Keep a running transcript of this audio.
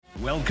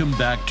Welcome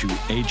back to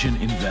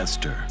Agent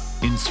Investor,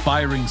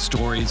 inspiring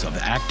stories of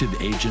active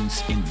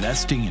agents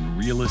investing in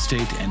real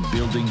estate and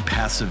building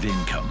passive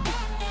income.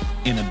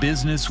 In a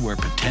business where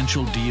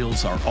potential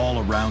deals are all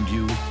around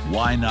you,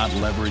 why not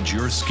leverage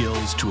your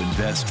skills to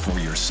invest for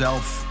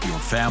yourself, your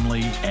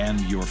family, and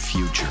your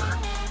future?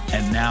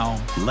 And now,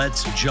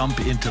 let's jump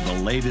into the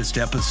latest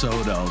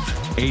episode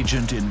of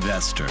Agent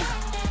Investor.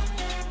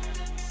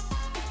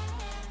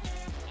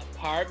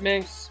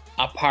 Apartments.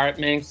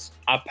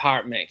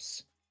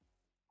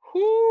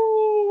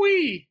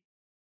 Hoo-wee.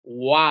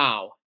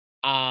 Wow.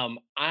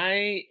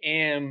 I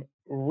am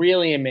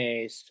really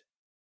amazed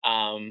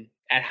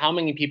at how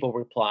many people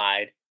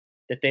replied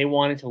that they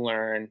wanted to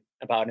learn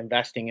about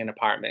investing in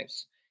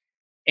apartments.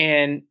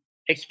 And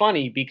it's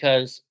funny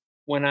because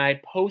when I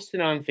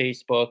posted on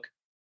Facebook,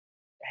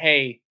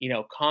 hey,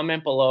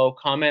 comment below,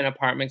 comment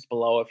apartments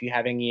below if you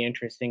have any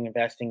interest in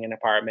investing in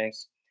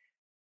apartments.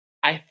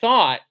 I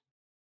thought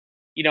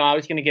I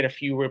was going to get a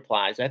few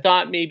replies. I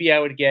thought maybe I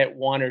would get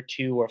one or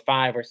two or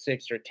five or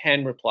six or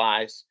 10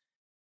 replies.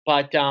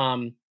 But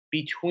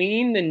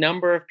between the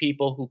number of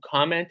people who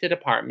commented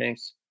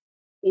apartments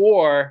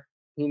or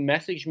who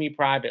messaged me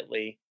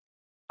privately,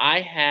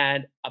 I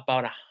had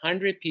about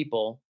 100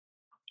 people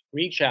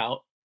reach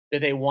out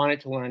that they wanted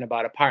to learn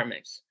about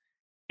apartments.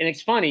 And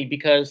it's funny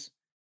because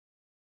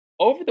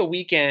over the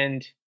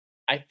weekend,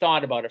 I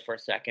thought about it for a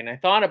second. I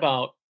thought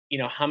about,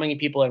 how many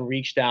people had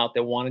reached out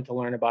that wanted to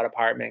learn about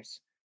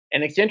apartments.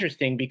 And it's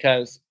interesting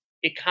because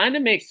it kind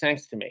of makes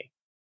sense to me.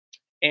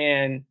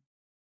 And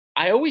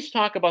I always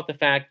talk about the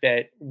fact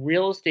that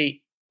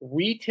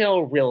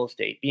retail real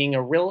estate, being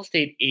a real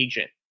estate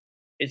agent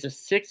is a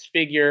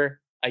six-figure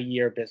a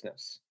year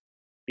business.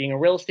 Being a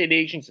real estate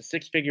agent is a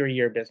six-figure a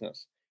year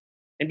business.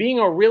 And being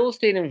a real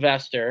estate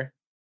investor,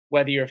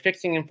 whether you're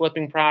fixing and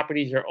flipping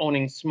properties or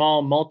owning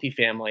small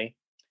multifamily,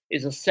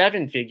 is a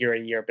seven-figure a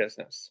year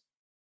business.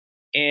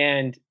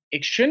 And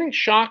it shouldn't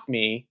shock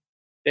me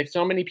that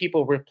so many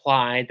people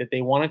replied that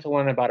they wanted to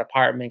learn about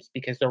apartments,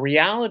 because the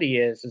reality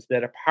is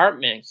that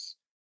apartments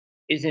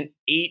is an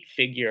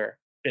eight-figure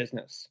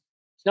business.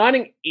 It's not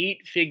an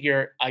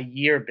eight-figure a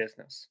year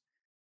business,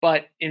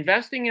 but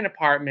investing in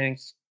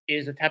apartments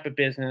is a type of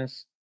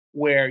business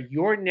where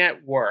your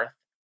net worth,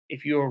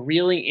 if you're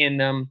really in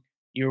them,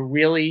 you're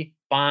really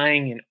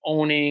buying and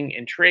owning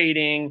and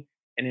trading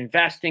and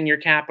investing your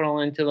capital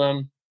into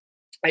them,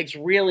 it's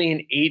really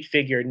an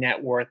eight-figure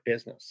net worth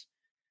business.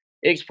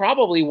 It's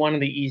probably one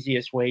of the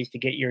easiest ways to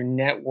get your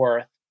net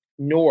worth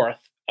north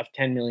of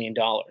 $10 million.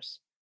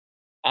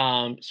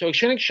 So it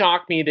shouldn't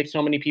shock me that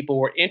so many people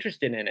were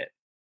interested in it.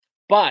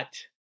 But,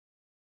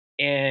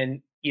 I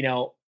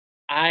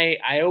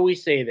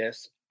always say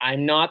this,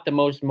 I'm not the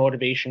most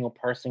motivational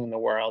person in the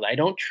world. I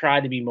don't try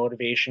to be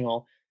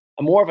motivational.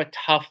 I'm more of a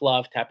tough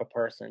love type of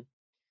person.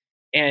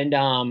 And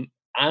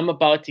I'm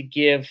about to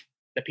give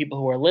the people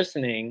who are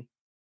listening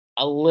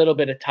a little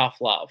bit of tough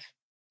love.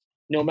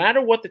 No matter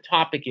what the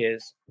topic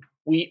is,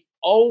 we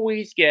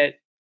always get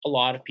a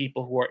lot of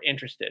people who are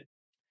interested.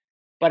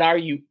 But are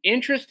you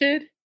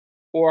interested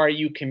or are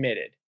you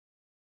committed?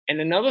 And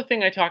another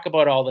thing I talk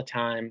about all the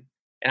time,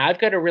 and I've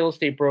got a real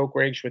estate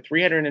brokerage with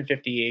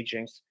 350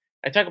 agents.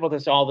 I talk about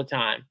this all the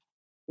time.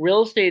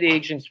 Real estate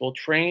agents will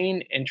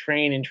train and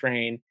train and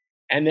train,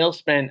 and they'll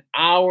spend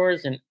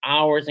hours and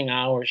hours and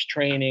hours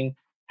training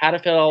how to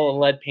fill out a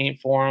lead paint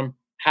form,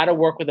 how to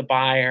work with a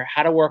buyer,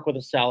 how to work with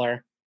a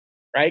seller,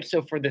 right?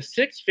 So for the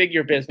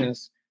six-figure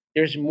business,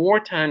 there's more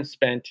time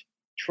spent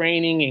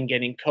training and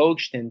getting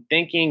coached and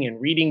thinking and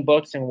reading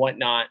books and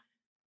whatnot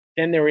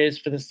than there is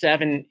for the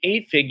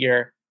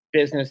 7-8-figure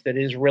business that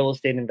is real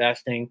estate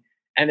investing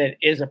and that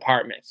is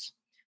apartments.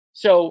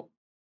 So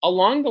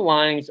along the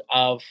lines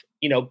of,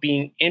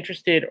 being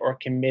interested or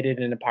committed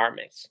in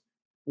apartments,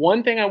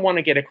 one thing I want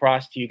to get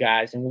across to you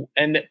guys,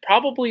 and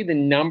probably the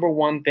number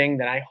one thing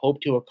that I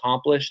hope to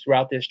accomplish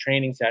throughout this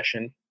training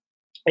session,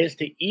 is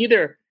to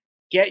either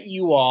get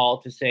you all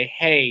to say,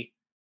 hey,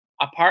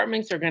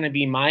 apartments are going to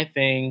be my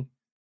thing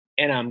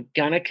and I'm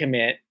going to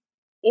commit,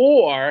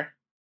 or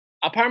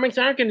apartments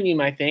aren't going to be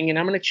my thing and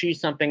I'm going to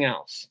choose something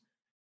else.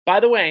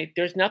 By the way,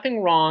 there's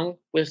nothing wrong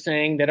with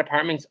saying that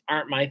apartments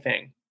aren't my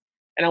thing.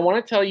 And I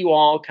want to tell you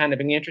all kind of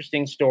an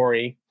interesting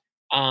story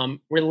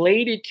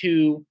related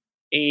to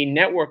a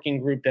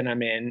networking group that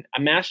I'm in,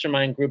 a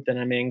mastermind group that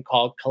I'm in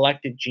called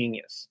Collective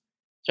Genius.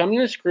 So I'm in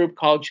this group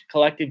called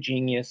Collective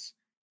Genius.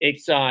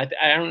 It's I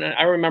don't know,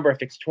 I remember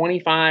if it's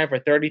 $25,000 or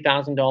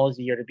 $30,000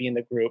 a year to be in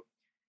the group,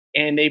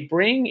 and they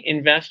bring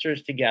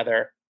investors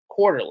together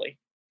quarterly.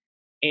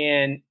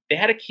 And they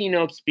had a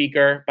keynote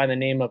speaker by the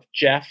name of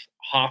Jeff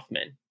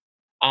Hoffman.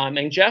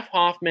 And Jeff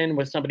Hoffman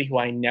was somebody who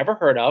I never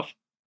heard of,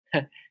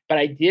 but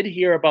I did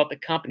hear about the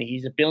company.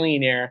 He's a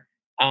billionaire.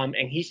 And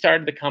he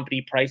started the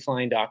company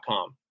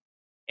Priceline.com.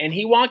 And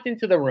he walked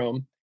into the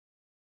room.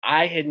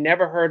 I had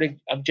never heard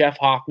of Jeff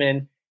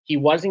Hoffman. He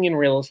wasn't in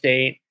real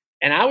estate.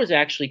 And I was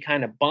actually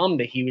kind of bummed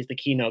that he was the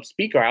keynote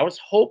speaker. I was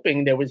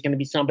hoping there was going to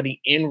be somebody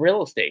in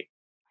real estate.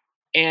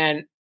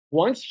 And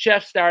once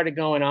Jeff started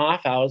going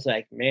off, I was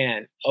like,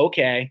 man,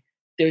 okay,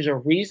 There's a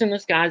reason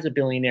this guy's a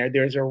billionaire.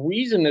 There's a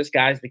reason this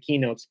guy's the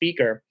keynote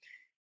speaker.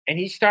 And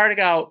he started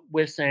out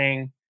with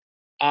saying,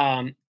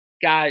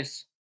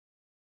 guys,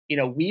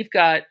 we've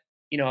got,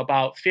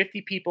 about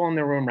 50 people in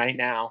the room right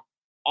now.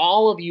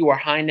 All of you are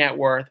high net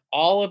worth.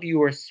 All of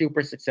you are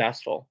super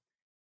successful.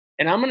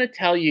 And I'm going to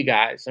tell you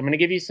guys, I'm going to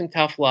give you some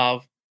tough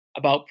love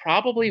about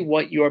probably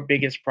what your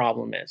biggest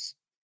problem is.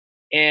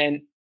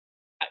 And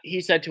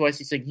he said to us,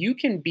 he said, you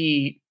can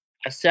be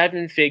a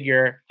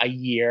 7-figure a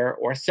year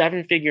or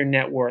 7-figure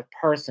net worth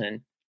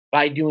person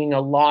by doing a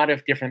lot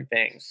of different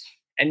things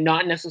and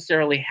not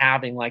necessarily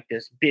having like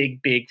this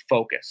big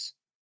focus.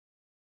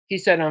 He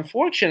said,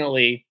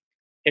 unfortunately,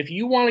 if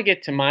you want to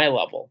get to my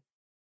level,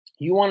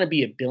 you want to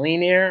be a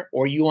billionaire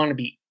or you want to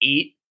be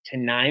 8 to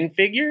 9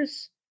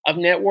 figures of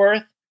net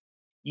worth,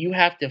 you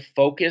have to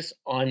focus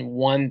on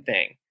one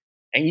thing.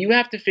 And you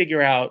have to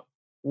figure out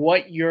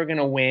what you're going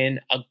to win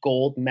a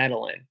gold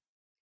medal in.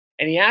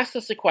 And he asked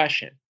us a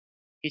question.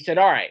 He said,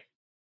 all right,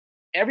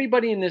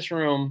 everybody in this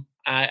room,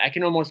 I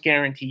can almost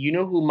guarantee you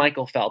know who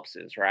Michael Phelps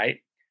is, right?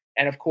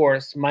 And of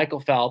course, Michael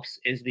Phelps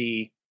is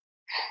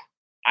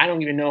I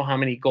don't even know how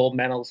many gold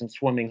medals in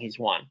swimming he's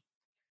won.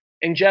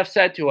 And Jeff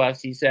said to us,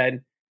 he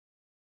said,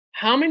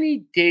 how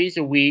many days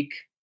a week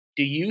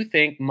do you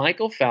think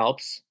Michael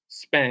Phelps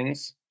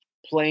spends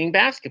playing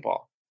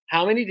basketball?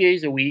 How many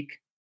days a week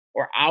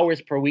or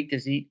hours per week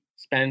does he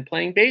spend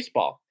playing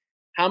baseball?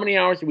 How many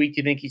hours a week do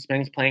you think he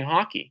spends playing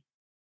hockey?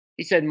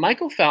 He said,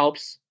 Michael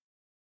Phelps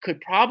could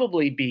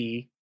probably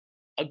be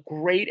a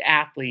great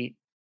athlete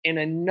in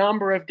a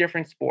number of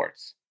different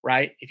sports,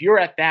 right? If you're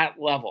at that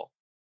level,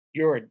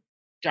 you're a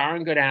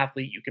darn good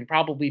athlete. You can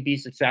probably be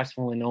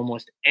successful in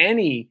almost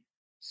any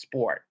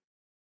sport.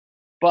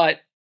 But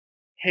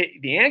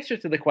the answer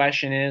to the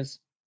question is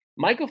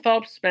Michael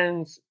Phelps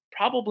spends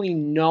probably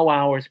no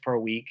hours per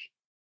week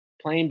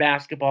playing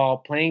basketball,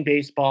 playing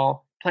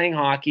baseball, playing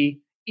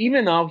hockey,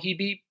 even though he'd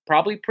be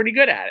probably pretty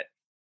good at it.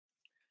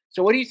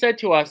 So what he said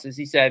to us is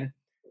he said,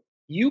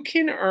 you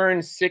can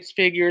earn 6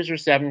 figures or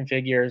 7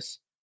 figures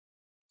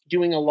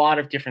doing a lot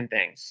of different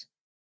things.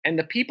 And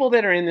the people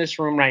that are in this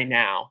room right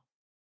now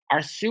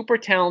are super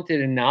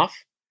talented enough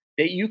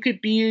that you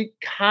could be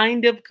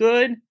kind of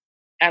good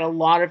at a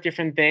lot of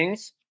different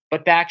things,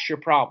 but that's your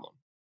problem.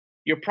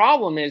 Your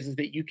problem is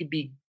that you could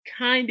be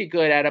kind of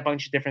good at a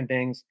bunch of different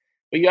things,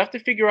 but you have to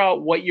figure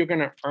out what you're going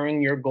to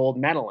earn your gold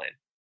medal in,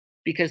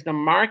 because the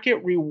market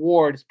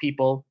rewards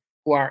people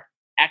who are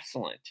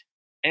excellent.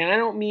 And I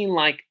don't mean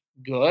like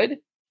good,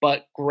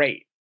 but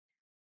great.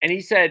 And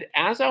he said,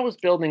 as I was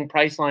building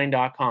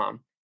Priceline.com,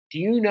 do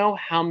you know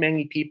how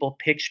many people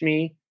pitched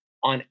me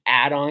on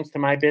add-ons to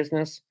my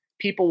business?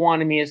 People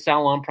wanted me to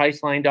sell on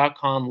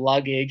Priceline.com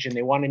luggage, and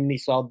they wanted me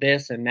to sell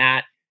this and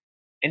that.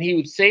 And he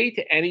would say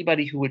to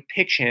anybody who would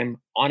pitch him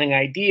on an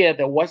idea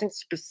that wasn't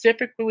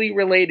specifically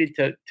related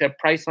to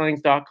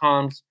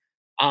Priceline.com's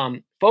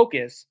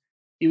focus,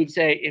 he would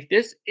say, if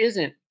this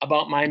isn't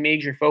about my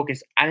major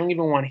focus, I don't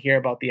even want to hear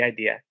about the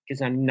idea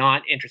because I'm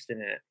not interested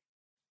in it.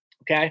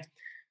 Okay?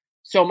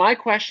 So my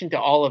question to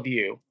all of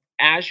you,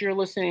 as you're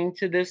listening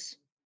to this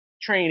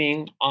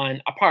training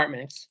on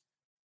apartments,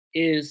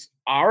 is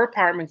our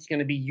apartments going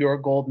to be your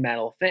gold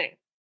medal thing?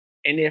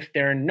 And if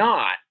they're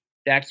not,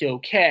 that's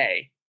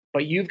okay.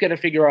 But you've got to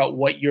figure out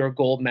what your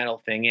gold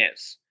medal thing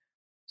is.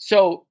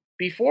 So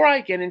before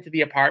I get into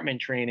the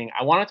apartment training,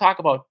 I want to talk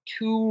about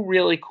 2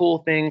 really cool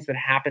things that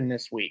happened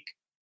this week.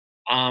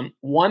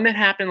 One that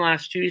happened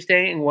last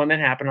Tuesday and one that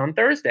happened on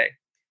Thursday.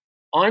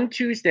 On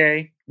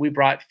Tuesday, we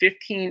brought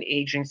 15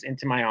 agents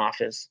into my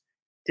office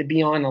to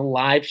be on a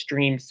live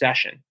stream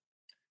session.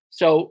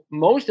 So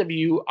most of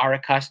you are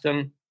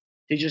accustomed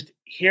to just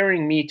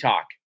hearing me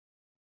talk.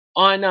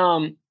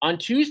 On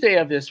Tuesday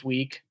of this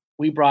week,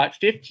 we brought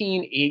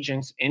 15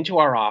 agents into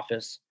our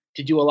office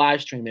to do a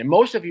live stream. And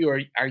most of you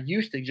are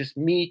used to just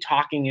me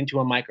talking into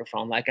a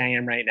microphone like I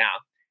am right now.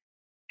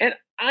 And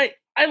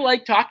I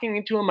like talking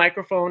into a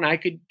microphone. I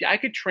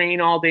could train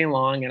all day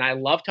long, and I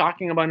love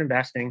talking about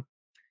investing.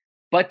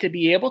 But to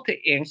be able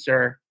to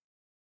answer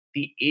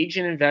the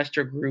agent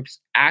investor group's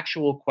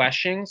actual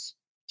questions,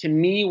 to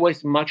me,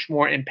 was much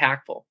more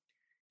impactful,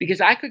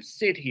 because I could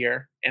sit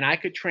here and I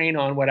could train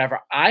on whatever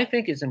I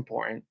think is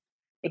important.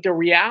 But the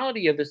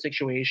reality of the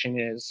situation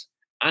is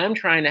I'm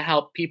trying to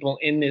help people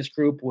in this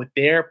group with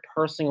their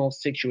personal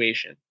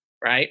situation,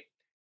 right?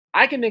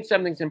 I can think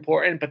something's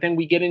important, but then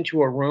we get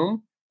into a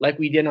room like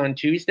we did on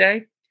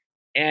Tuesday,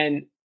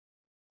 and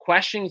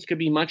questions could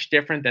be much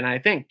different than I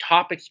think.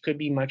 Topics could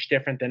be much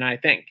different than I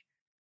think.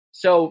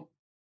 So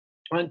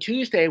on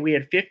Tuesday, we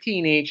had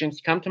 15 agents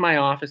come to my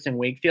office in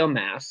Wakefield,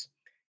 Mass.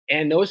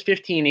 And those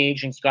 15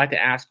 agents got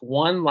to ask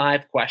one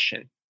live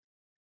question.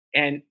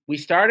 And we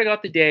started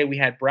out the day, we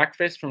had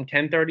breakfast from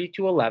 10:30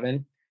 to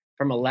 11.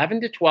 From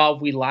 11 to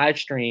 12, we live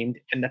streamed,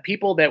 and the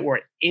people that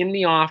were in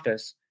the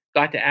office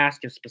got to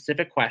ask a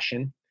specific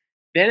question.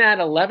 Then at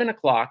 11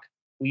 o'clock,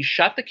 we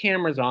shut the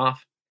cameras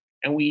off,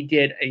 and we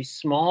did a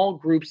small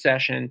group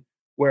session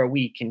where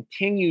we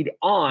continued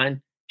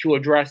on to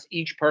address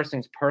each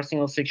person's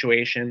personal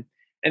situation.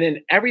 And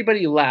then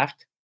everybody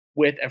left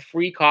with a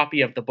free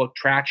copy of the book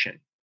Traction.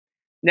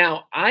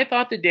 Now, I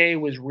thought the day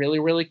was really,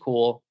 really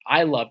cool.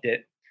 I loved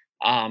it.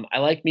 I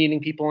like meeting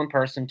people in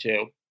person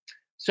too.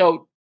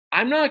 So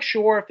I'm not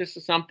sure if this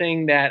is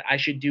something that I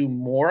should do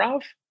more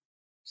of.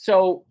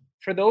 So,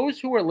 for those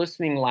who are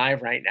listening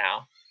live right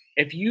now,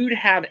 if you'd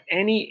have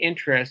any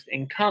interest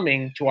in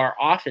coming to our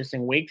office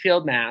in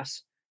Wakefield,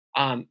 Mass,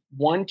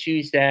 one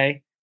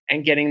Tuesday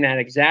and getting that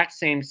exact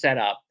same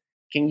setup,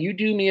 can you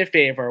do me a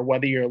favor,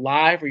 whether you're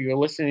live or you're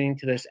listening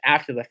to this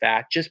after the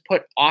fact, just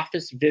put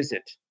office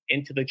visit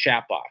into the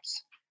chat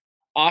box.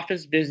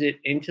 Office visit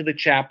into the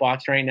chat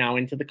box right now,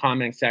 into the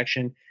comment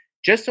section,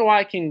 just so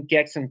I can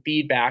get some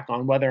feedback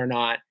on whether or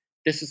not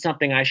this is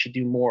something I should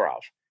do more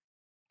of.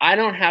 I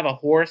don't have a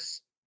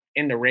horse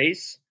in the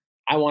race.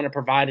 I want to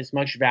provide as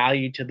much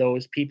value to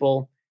those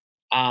people,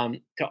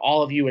 to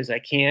all of you as I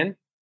can.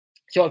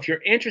 So if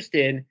you're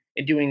interested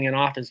in doing an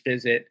office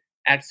visit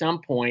at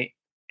some point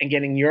and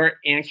getting your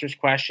answers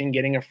question,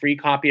 getting a free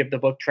copy of the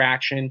book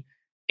Traction,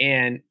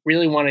 and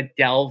really want to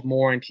delve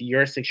more into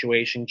your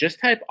situation, just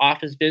type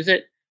office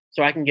visit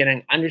so I can get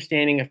an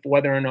understanding of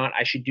whether or not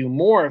I should do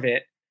more of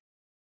it,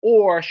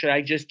 or should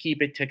I just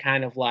keep it to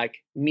kind of like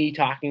me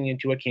talking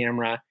into a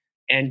camera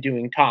and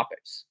doing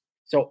topics.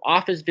 So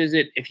office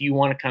visit if you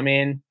want to come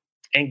in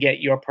and get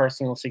your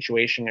personal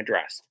situation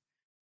addressed.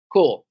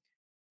 Cool.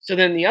 So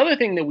then the other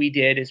thing that we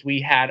did is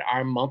we had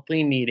our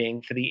monthly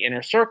meeting for the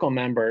Inner Circle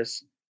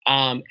members,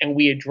 and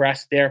we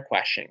addressed their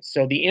questions.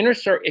 So the Inner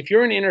Circle, if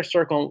you're an Inner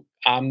Circle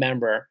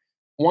member,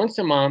 once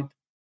a month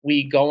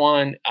we go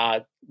on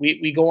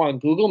we go on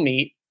Google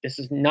Meet. This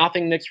is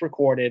nothing that's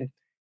recorded,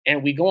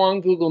 and we go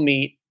on Google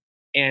Meet,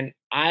 and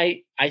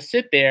I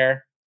sit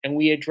there and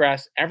we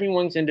address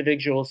everyone's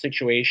individual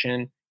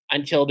situation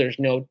until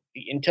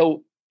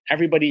until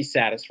everybody's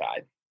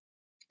satisfied.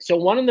 So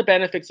one of the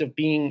benefits of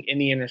being in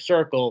the Inner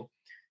Circle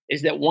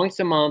is that once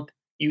a month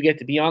you get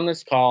to be on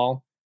this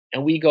call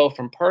and we go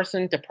from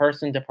person to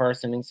person to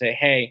person and say,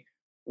 hey,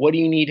 what do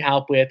you need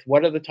help with?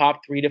 What are the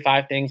top 3 to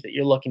 5 things that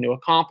you're looking to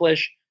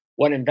accomplish?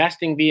 What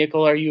investing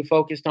vehicle are you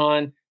focused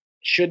on?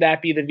 Should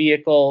that be the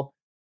vehicle?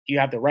 Do you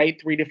have the right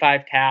 3 to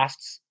 5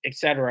 tasks, et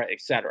cetera,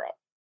 et cetera?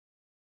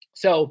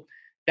 So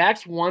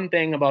that's one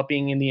thing about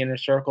being in the Inner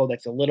Circle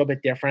that's a little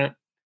bit different.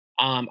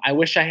 I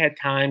wish I had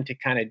time to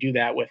kind of do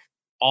that with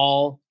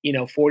all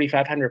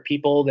 4,500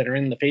 people that are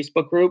in the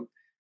Facebook group.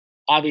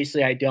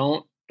 Obviously I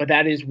don't, but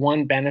that is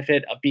one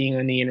benefit of being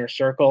in the Inner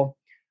Circle.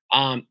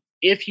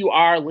 If you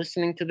are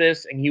listening to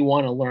this and you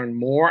want to learn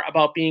more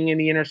about being in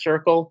the Inner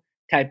Circle,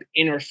 type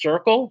Inner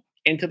Circle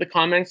into the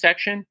comment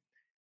section.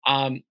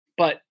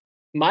 But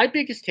my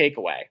biggest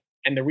takeaway,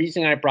 and the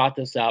reason I brought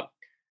this up,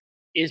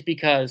 is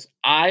because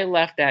I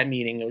left that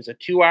meeting. It was a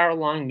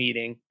 2-hour-long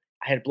meeting.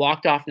 I had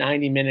blocked off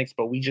 90 minutes,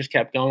 but we just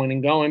kept going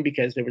and going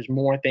because there was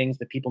more things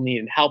that people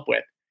needed help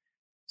with.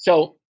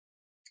 So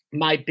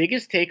my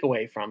biggest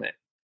takeaway from it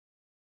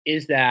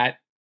is that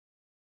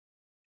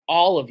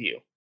all of you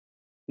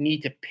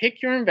need to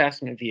pick your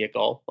investment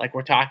vehicle, like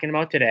we're talking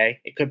about today.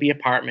 It could be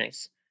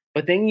apartments,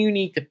 but then you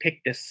need to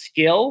pick the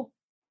skill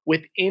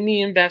within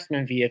the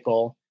investment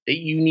vehicle that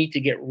you need to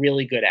get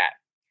really good at.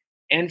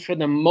 And for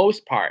the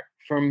most part,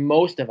 for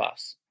most of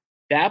us,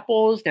 that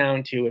boils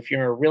down to, if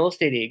you're a real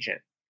estate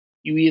agent,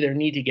 you either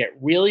need to get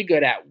really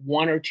good at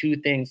one or two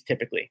things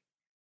typically.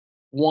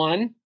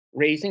 One,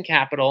 raising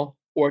capital,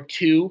 or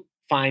two,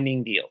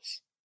 finding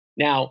deals.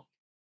 Now,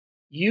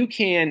 you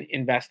can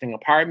invest in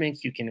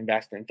apartments, you can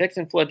invest in fix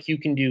and flips, you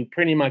can do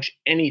pretty much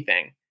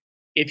anything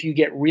if you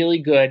get really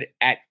good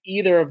at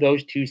either of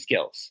those two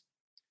skills.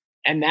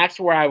 And that's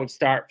where I would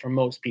start for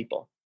most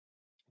people.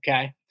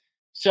 Okay.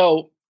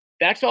 So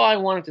that's all I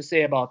wanted to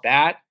say about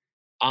that.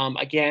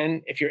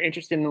 Again, if you're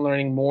interested in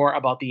learning more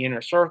about the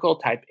Inner Circle,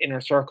 type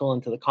Inner Circle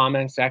into the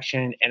comment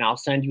section and I'll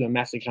send you a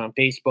message on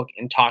Facebook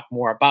and talk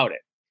more about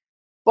it.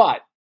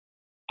 But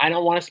I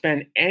don't want to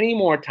spend any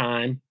more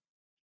time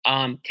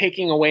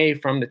taking away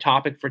from the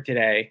topic for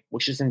today,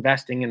 which is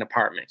investing in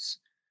apartments.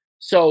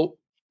 So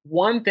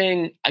one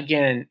thing,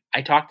 again,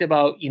 I talked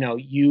about,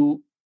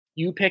 you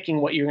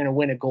picking what you're going to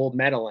win a gold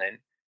medal in,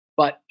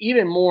 but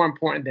even more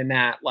important than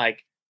that,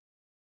 like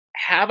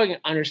having an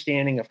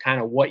understanding of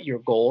kind of what your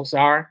goals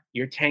are,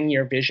 your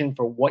 10-year vision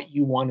for what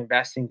you want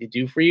investing to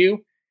do for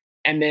you,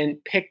 and then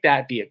pick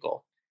that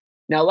vehicle.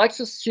 Now, let's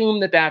assume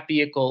that that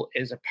vehicle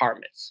is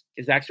apartments,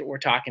 because that's what we're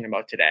talking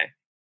about today.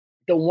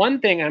 The one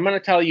thing I'm going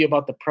to tell you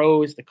about the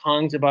pros, the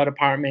cons about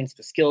apartments,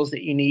 the skills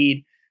that you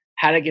need,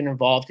 how to get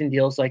involved in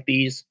deals like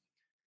these.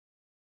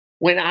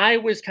 When I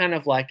was kind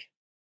of like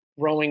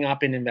growing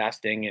up in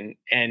investing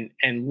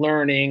and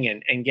learning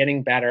and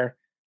getting better,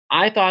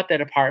 I thought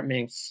that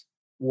apartments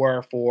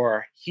were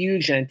for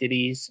huge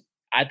entities.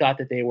 I thought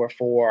that they were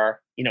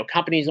for,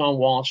 companies on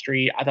Wall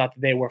Street. I thought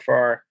that they were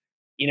for,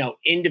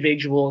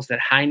 individuals that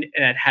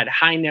had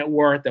high net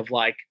worth of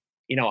like,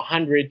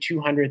 100,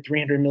 200,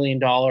 $300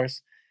 million.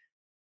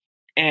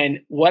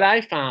 And what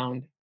I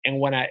found,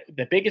 and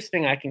the biggest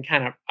thing I can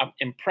kind of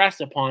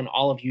impress upon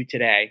all of you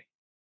today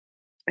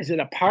is that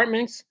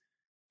apartments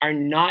are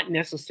not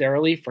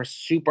necessarily for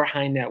super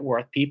high net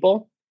worth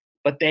people,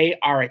 but they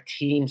are a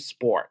team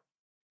sport.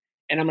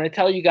 And I'm going to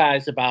tell you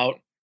guys about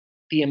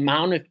the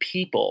amount of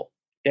people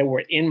that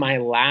were in my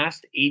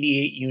last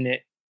 88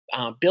 unit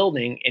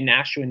building in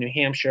Nashua, New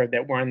Hampshire,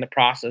 that we're in the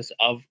process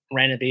of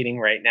renovating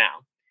right now.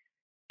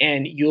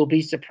 And you'll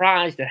be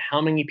surprised at how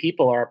many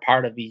people are a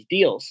part of these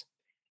deals.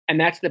 And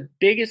that's the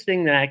biggest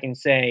thing that I can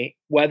say,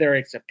 whether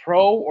it's a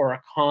pro or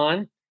a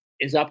con,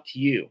 is up to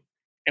you.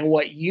 And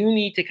what you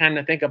need to kind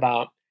of think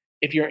about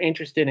if you're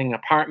interested in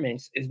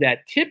apartments is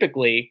that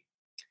typically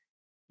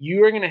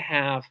you're going to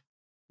have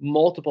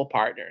multiple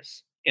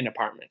partners in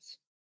apartments.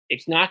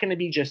 It's not going to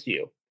be just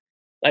you.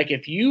 Like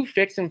if you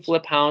fix and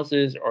flip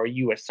houses or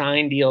you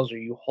assign deals or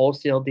you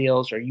wholesale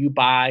deals or you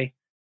buy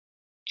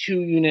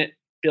 2-unit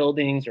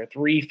buildings or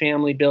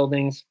 3-family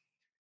buildings,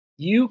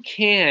 you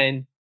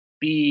can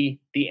be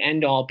the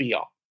end all be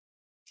all.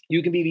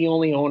 You can be the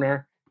only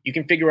owner. You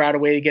can figure out a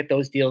way to get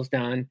those deals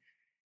done.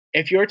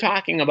 If you're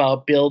talking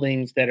about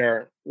buildings that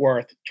are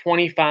worth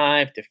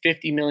 $25 to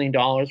 $50 million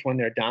when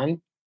they're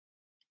done,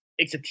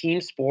 it's a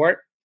team sport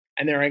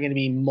and there are going to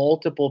be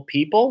multiple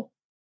people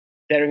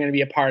that are going to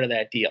be a part of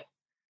that deal.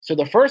 So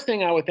the first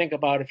thing I would think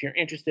about if you're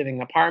interested in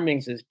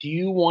apartments is, do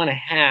you want to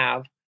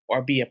have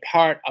or be a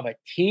part of a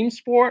team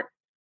sport,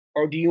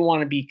 or do you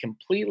want to be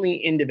completely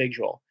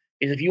individual?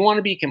 Because if you want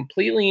to be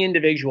completely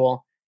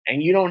individual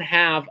and you don't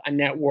have a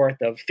net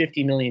worth of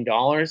 $50 million,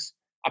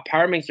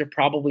 apartments are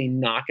probably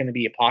not going to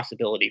be a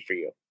possibility for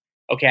you.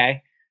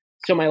 Okay.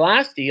 So my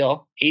last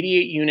deal,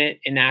 88 unit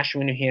in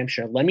Nashua, New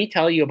Hampshire, let me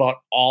tell you about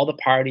all the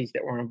parties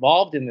that were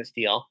involved in this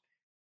deal.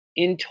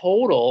 In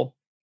total,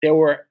 there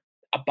were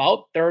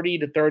about 30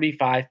 to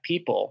 35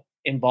 people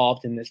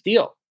involved in this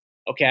deal.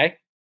 Okay.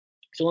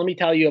 So let me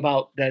tell you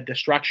about the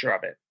structure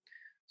of it.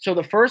 So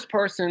the first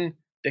person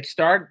that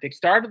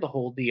started the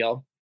whole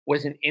deal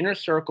was an inner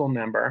circle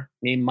member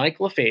named Mike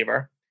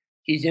LaFavor.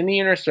 He's in the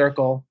inner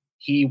circle.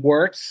 He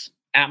works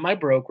at my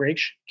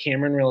brokerage,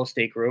 Cameron Real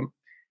Estate Group.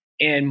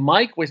 And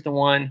Mike was the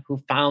one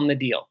who found the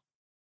deal.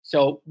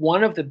 So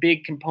one of the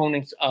big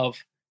components of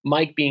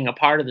Mike being a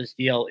part of this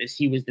deal is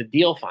he was the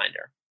deal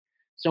finder.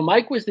 So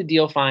Mike was the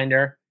deal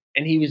finder,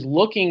 and he was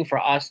looking for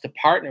us to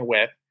partner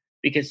with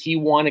because he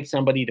wanted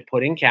somebody to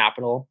put in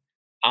capital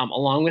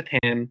along with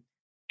him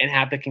and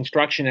have the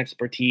construction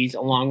expertise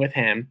along with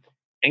him.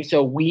 And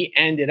so we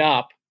ended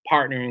up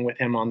partnering with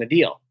him on the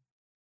deal.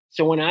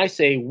 So when I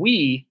say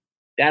we,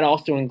 that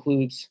also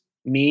includes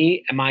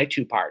me and my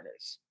 2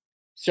 partners.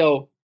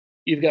 So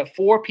you've got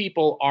 4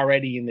 people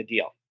already in the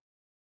deal.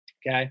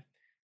 Okay.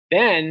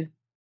 Then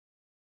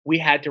we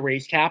had to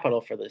raise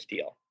capital for this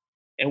deal.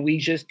 And we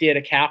just did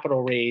a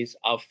capital raise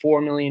of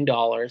 $4 million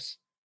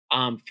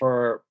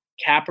for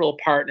capital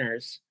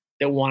partners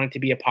that wanted to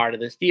be a part of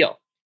this deal.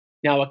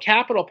 Now, a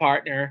capital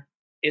partner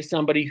is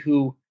somebody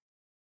who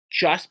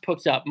just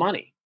puts up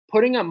money.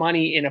 Putting up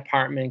money in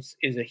apartments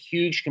is a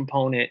huge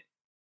component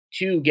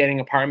to getting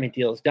apartment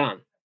deals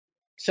done.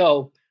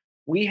 So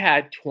we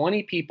had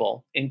 20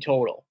 people in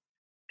total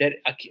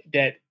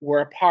that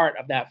were a part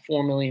of that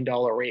 $4 million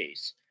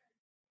raise.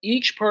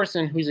 Each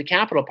person who's a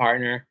capital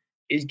partner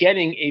is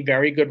getting a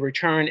very good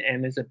return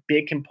and is a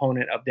big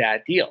component of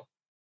that deal.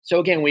 So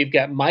again, we've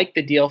got Mike,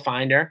 the deal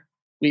finder.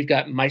 We've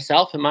got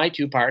myself and my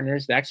 2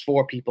 partners. That's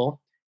 4 people,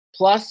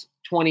 plus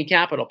 20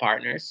 capital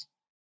partners.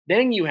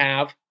 Then you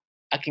have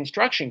a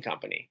construction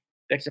company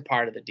that's a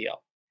part of the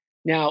deal.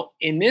 Now,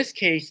 in this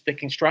case, the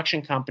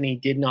construction company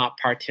did not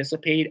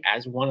participate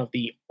as one of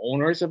the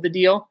owners of the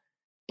deal,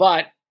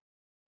 but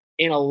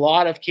in a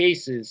lot of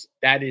cases,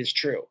 that is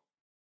true,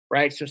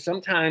 right? So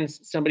sometimes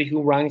somebody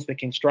who runs the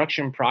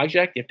construction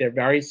project, if they're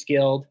very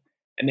skilled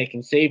and they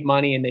can save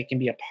money and they can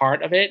be a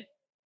part of it,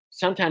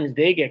 sometimes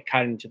they get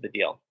cut into the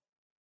deal.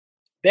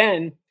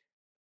 Then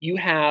you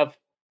have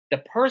the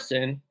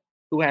person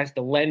who has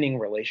the lending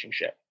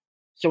relationship.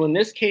 So in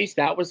this case,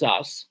 that was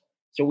us.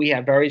 So we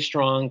have very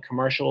strong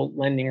commercial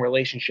lending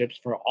relationships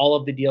for all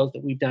of the deals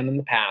that we've done in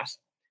the past.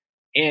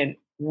 And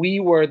we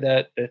were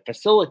the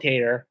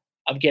facilitator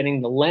of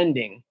getting the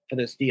lending for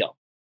this deal.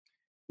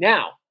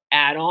 Now,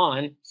 add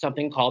on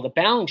something called a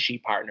balance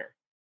sheet partner.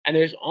 And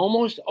there's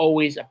almost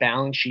always a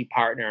balance sheet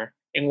partner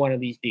in one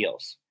of these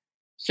deals.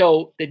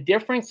 So the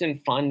difference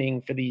in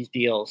funding for these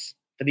deals,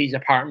 for these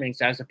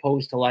apartments, as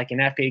opposed to like an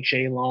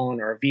FHA loan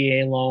or a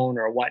VA loan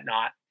or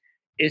whatnot,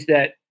 is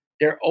that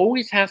there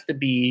always has to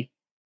be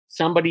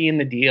somebody in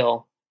the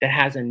deal that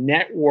has a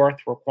net worth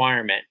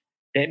requirement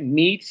that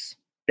meets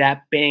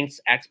that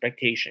bank's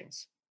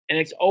expectations. And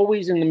it's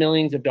always in the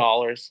millions of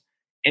dollars.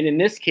 And in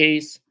this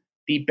case,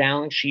 the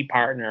balance sheet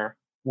partner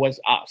was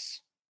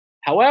us.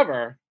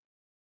 However,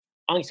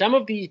 on some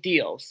of these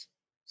deals,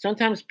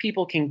 sometimes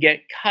people can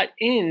get cut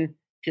in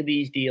to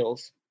these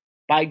deals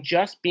by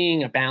just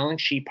being a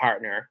balance sheet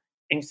partner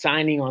and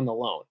signing on the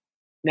loan.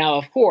 Now,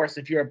 of course,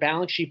 if you're a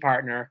balance sheet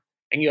partner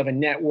and you have a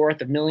net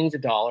worth of millions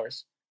of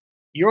dollars,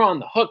 you're on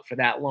the hook for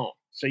that loan.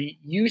 So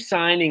you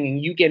signing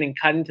and you getting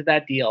cut into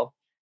that deal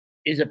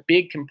is a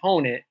big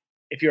component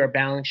if you're a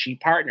balance sheet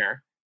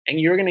partner. and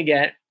you're going to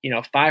get,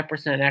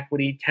 5%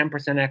 equity,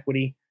 10%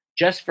 equity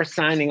just for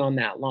signing on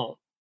that loan.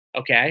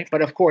 Okay.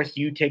 But of course,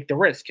 you take the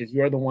risk because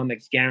you're the one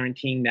that's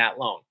guaranteeing that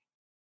loan.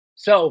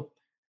 So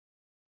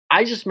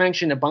I just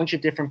mentioned a bunch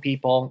of different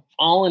people,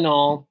 all in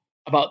all,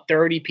 about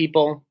 30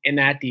 people in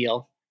that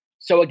deal.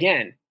 So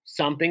again,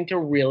 something to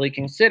really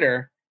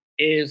consider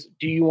is,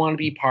 do you want to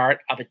be part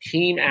of a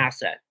team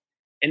asset?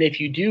 And if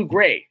you do,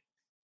 great.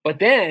 But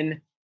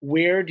then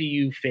where do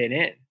you fit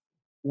in?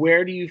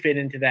 Where do you fit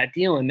into that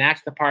deal? And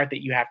that's the part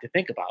that you have to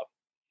think about.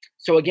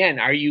 So again,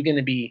 are you going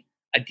to be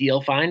a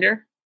deal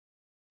finder?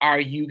 Are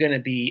you going to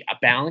be a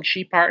balance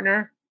sheet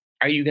partner?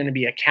 Are you going to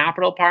be a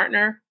capital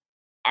partner?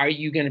 Are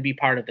you going to be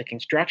part of the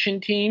construction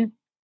team?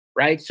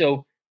 Right?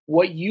 So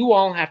what you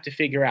all have to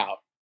figure out,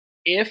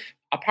 if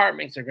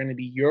apartments are going to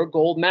be your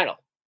gold medal,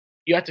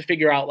 you have to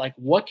figure out, like,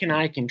 what can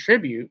I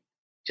contribute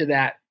to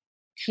that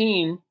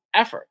team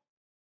effort,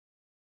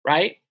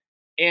 right?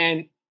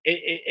 And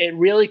it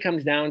really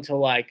comes down to,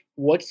 like,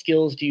 what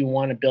skills do you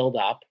want to build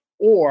up,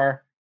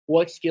 or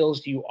what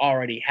skills do you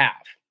already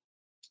have?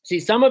 See,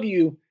 some of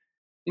you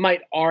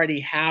might already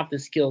have the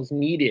skills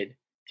needed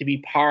to be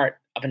part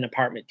of an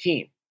apartment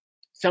team.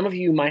 Some of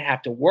you might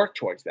have to work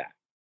towards that.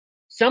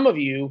 Some of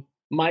you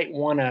might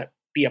want to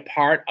be a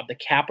part of the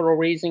capital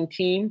raising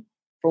team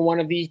for one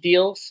of these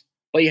deals,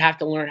 but you have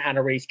to learn how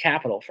to raise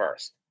capital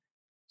first.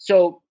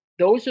 So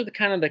those are the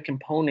kind of the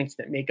components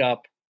that make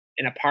up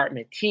an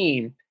apartment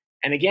team.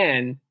 And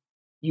again,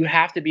 you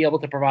have to be able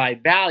to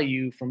provide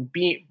value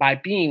by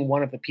being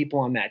one of the people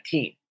on that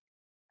team.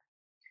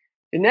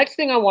 The next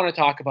thing I want to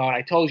talk about,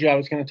 I told you I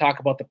was going to talk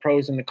about the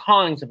pros and the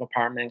cons of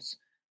apartments.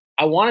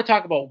 I want to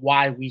talk about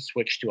why we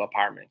switched to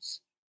apartments.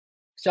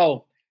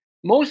 So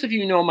most of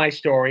you know my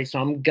story, so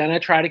I'm going to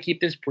try to keep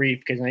this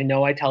brief because I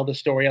know I tell the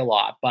story a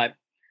lot. But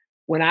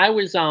when I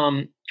was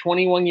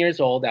 21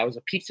 years old, I was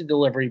a pizza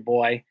delivery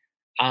boy.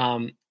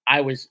 I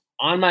was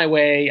on my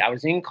way. I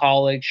was in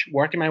college,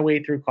 working my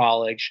way through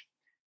college,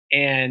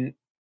 and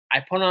I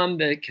put on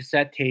the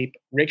cassette tape,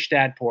 Rich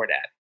Dad Poor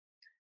Dad.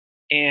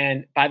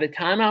 And by the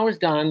time I was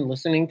done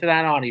listening to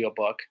that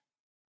audiobook,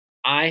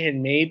 I had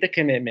made the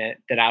commitment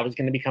that I was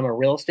going to become a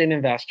real estate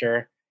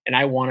investor and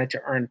I wanted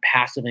to earn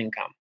passive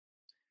income.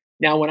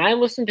 Now, when I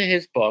listened to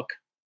his book,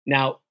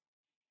 now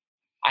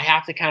I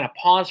have to kind of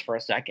pause for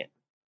a second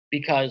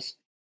because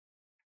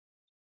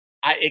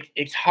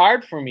it's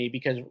hard for me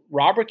because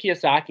Robert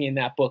Kiyosaki in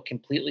that book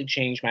completely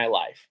changed my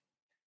life.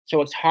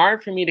 So it's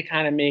hard for me to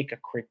kind of make a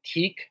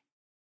critique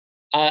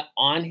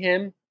on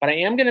him, but I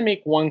am going to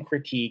make one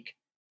critique,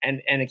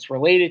 and it's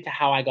related to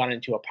how I got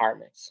into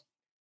apartments.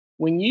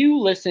 When you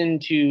listen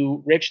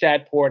to Rich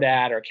Dad Poor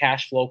Dad or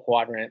Cash Flow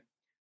Quadrant,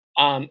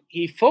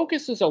 he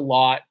focuses a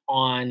lot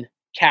on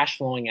cash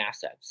flowing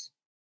assets.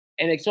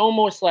 And it's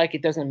almost like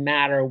it doesn't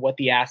matter what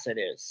the asset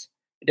is.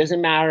 It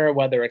doesn't matter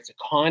whether it's a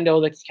condo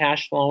that's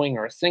cash flowing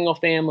or a single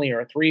family or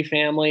a three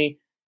family.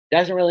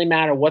 Doesn't really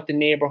matter what the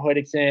neighborhood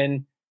it's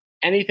in,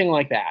 anything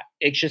like that.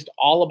 It's just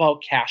all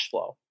about cash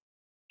flow.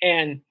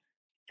 And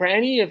for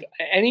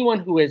anyone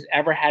who has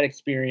ever had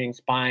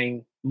experience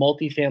buying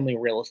multifamily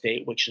real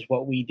estate, which is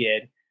what we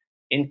did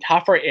in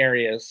tougher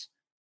areas,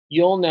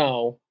 you'll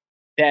know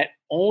that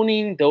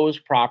owning those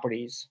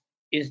properties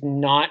is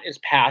not as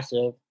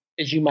passive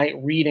as you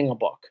might reading a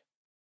book.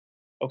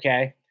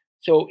 Okay.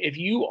 So if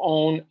you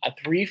own a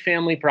three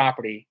family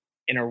property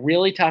in a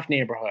really tough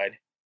neighborhood,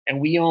 and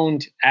we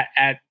owned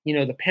at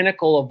the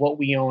pinnacle of what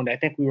we owned, I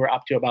think we were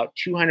up to about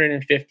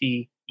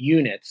 250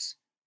 units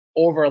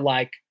over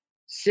like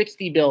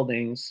 60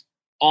 buildings,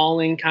 all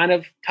in kind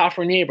of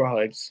tougher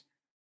neighborhoods.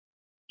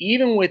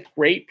 Even with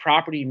great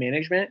property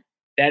management,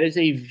 that is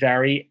a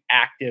very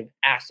active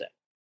asset.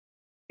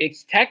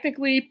 It's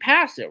technically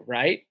passive,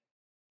 right?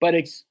 But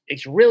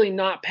it's really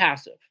not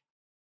passive.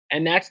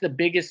 And that's the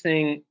biggest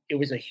thing. It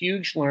was a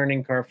huge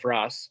learning curve for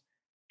us.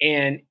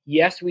 And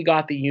yes, we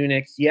got the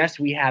units. Yes,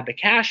 we had the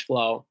cash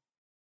flow,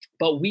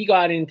 but we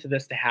got into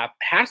this to have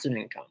passive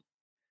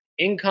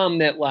income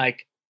that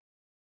like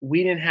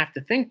we didn't have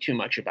to think too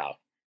much about,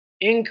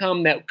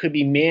 income that could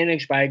be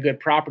managed by a good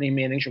property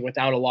manager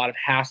without a lot of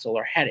hassle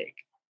or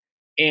headache.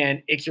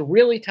 And it's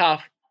really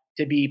tough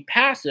to be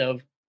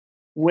passive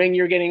when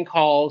you're getting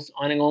calls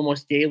on an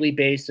almost daily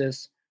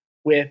basis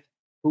with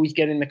who's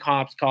getting the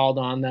cops called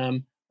on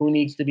them, who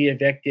needs to be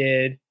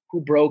evicted, who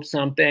broke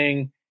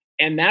something.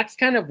 And that's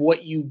kind of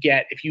what you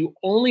get if you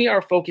only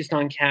are focused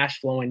on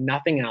cash flow and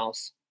nothing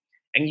else.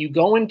 And you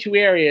go into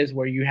areas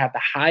where you have the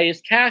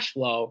highest cash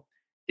flow,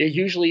 there's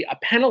usually a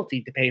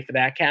penalty to pay for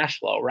that cash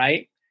flow,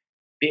 right?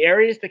 The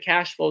areas that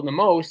cash flow the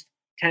most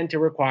tend to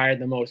require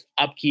the most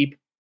upkeep,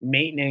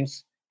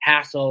 maintenance,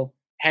 hassle,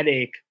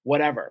 headache,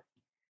 whatever.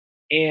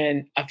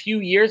 And a few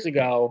years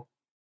ago,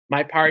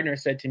 my partner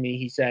said to me,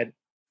 he said,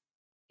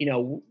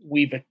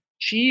 we've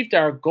achieved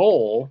our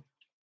goal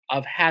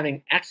of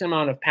having X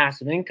amount of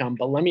passive income,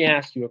 but let me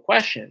ask you a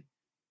question.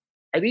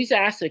 Are these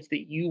assets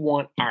that you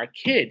want our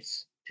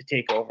kids to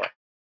take over?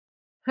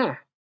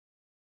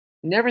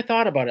 Never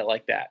thought about it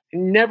like that.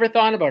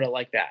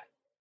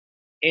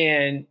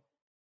 And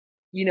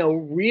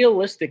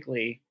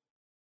realistically,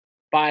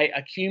 by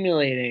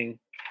accumulating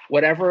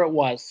whatever it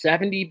was,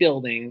 70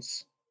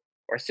 buildings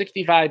or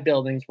 65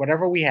 buildings,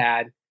 whatever we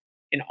had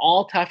in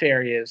all tough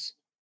areas,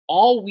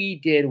 all we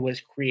did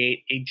was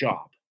create a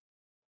job.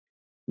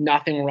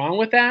 Nothing wrong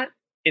with that.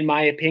 In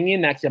my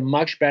opinion, that's a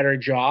much better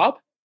job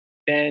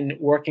than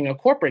working a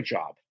corporate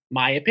job,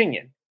 my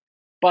opinion.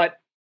 But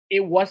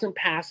it wasn't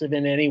passive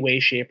in any way,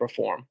 shape, or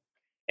form.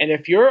 And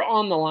if you're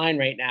on the line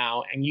right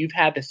now and you've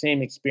had the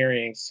same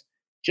experience,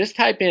 just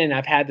type in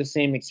 "I've had the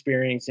same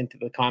experience" into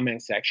the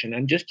comment section.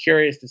 I'm just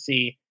curious to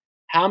see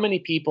how many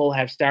people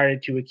have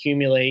started to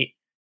accumulate,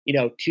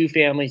 2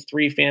 families,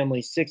 3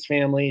 families, 6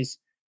 families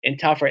in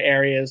tougher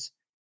areas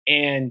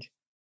and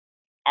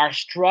are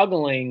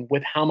struggling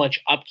with how much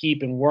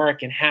upkeep and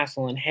work and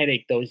hassle and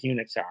headache those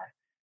units are.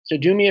 So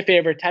do me a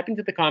favor, type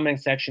into the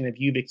comment section if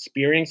you've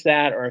experienced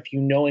that or if you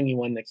know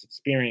anyone that's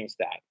experienced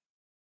that.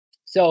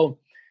 So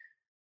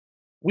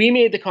we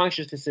made the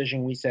conscious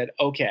decision. We said,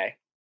 okay,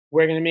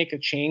 we're going to make a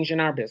change in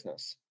our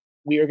business.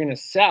 We are going to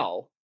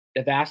sell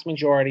the vast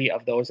majority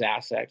of those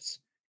assets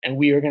and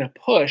we are going to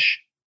push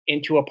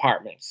into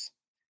apartments.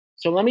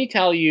 So let me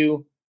tell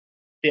you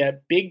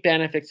the big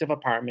benefits of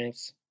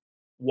apartments,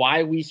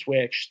 why we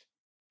switched,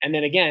 and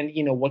then again,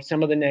 what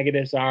some of the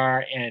negatives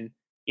are and,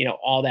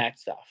 all that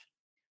stuff.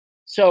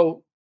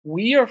 So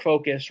we are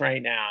focused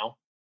right now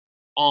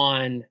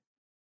on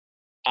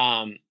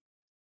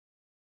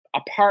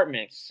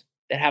apartments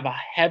that have a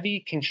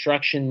heavy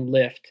construction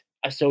lift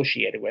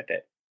associated with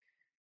it.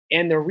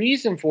 And the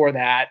reason for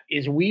that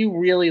is we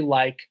really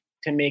like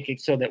to make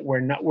it so that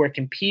we're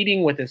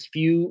competing with as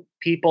few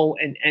people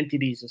and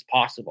entities as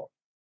possible.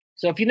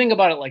 So if you think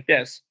about it like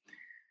this,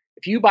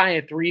 if you buy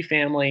a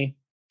 3-family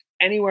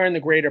anywhere in the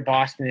greater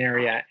Boston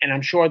area, and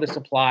I'm sure this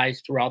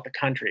applies throughout the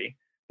country,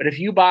 but if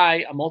you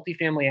buy a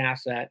multifamily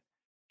asset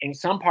in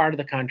some part of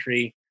the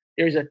country,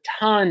 there's a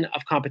ton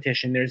of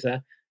competition.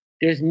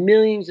 There's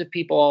millions of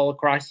people all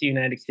across the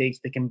United States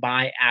that can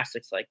buy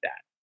assets like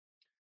that.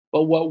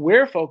 But what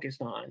we're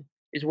focused on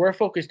is we're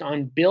focused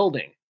on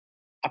building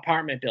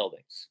apartment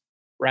buildings,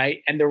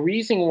 right? And the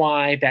reason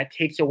why that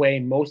takes away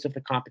most of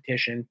the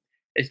competition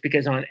is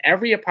because on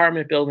every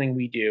apartment building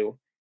we do,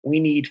 we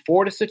need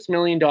 $4 to $6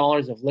 million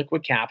of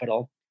liquid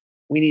capital.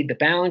 We need the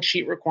balance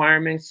sheet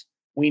requirements.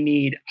 We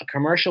need a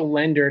commercial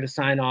lender to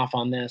sign off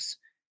on this.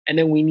 And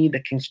then we need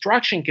the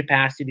construction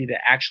capacity to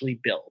actually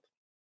build.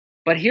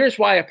 But here's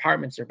why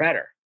apartments are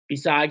better,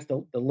 besides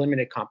the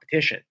limited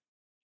competition.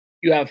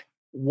 You have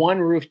one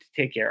roof to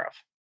take care of,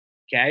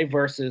 okay?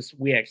 Versus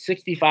we had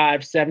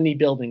 65, 70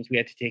 buildings we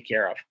had to take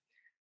care of.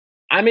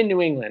 I'm in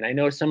New England. I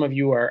know some of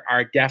you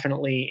are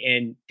definitely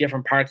in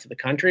different parts of the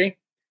country.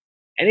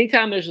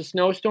 Anytime there's a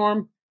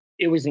snowstorm,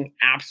 it was an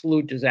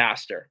absolute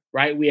disaster,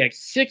 right? We had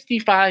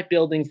 65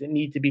 buildings that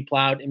need to be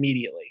plowed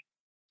immediately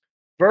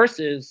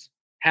versus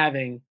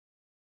having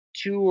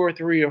 2 or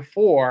 3 or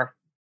 4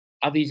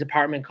 of these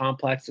apartment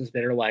complexes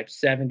that are like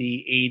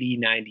 70, 80,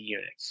 90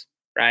 units,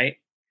 right?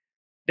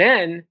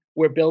 Then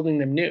we're building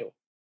them new.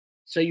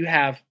 So you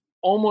have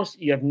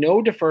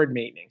no deferred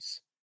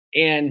maintenance.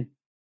 And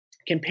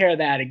compare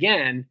that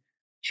again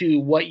to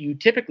what you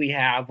typically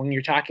have when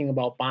you're talking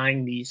about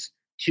buying these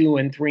 2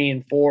 and 3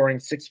 and 4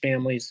 and 6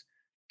 families,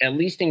 at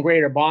least in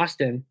greater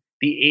Boston,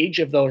 the age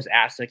of those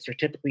assets are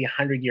typically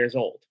 100 years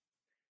old.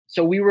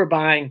 So we were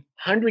buying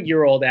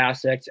 100-year-old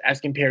assets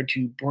as compared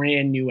to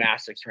brand new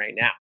assets right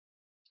now.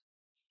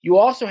 You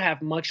also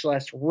have much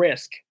less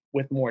risk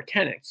with more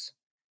tenants.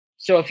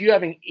 So if you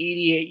have an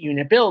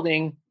 88-unit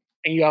building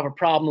and you have a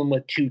problem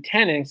with 2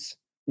 tenants,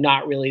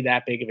 not really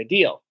that big of a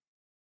deal.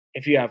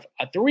 If you have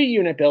a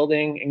 3-unit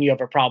building and you have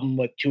a problem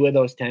with 2 of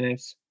those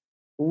tenants,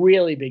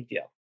 really big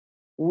deal.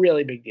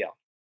 Really big deal.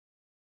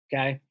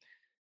 Okay.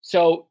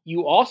 So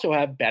you also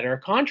have better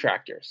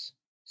contractors.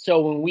 So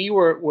when we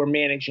were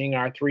managing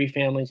our 3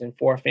 families and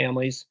 4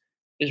 families,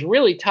 it's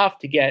really tough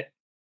to get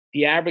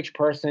the average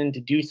person to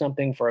do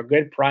something for a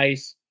good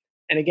price.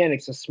 And again,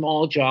 it's a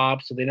small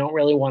job, so they don't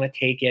really want to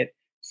take it.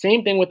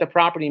 Same thing with the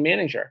property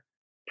manager.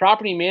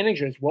 Property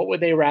managers, what would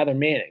they rather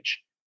manage?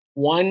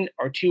 1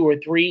 or 2 or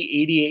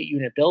 3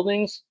 88-unit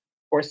buildings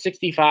or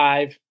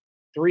 65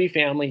 3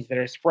 families that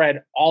are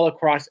spread all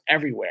across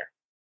everywhere.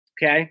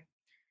 Okay.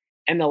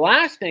 And the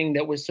last thing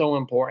that was so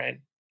important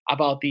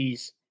about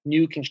these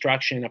new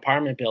construction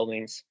apartment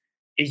buildings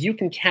is you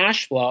can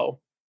cash flow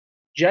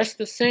just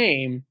the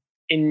same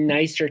in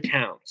nicer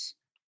towns.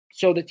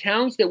 So the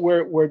towns that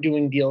we're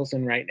doing deals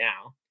in right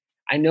now,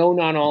 I know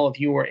not all of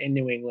you are in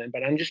New England,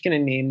 but I'm just going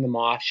to name them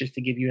off just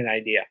to give you an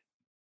idea.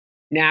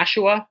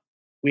 Nashua,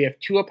 we have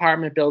 2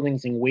 apartment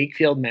buildings in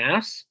Wakefield,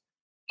 Mass.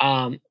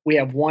 We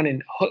have one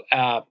in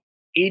 80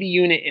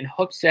 unit in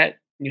Hooksett,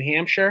 New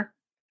Hampshire.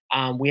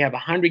 We have a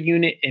 100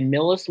 unit in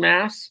Millis,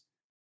 Mass.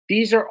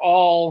 These are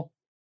all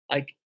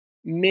like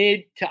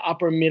mid to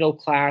upper middle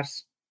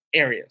class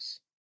areas.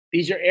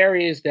 These are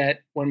areas that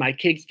when my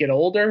kids get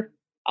older,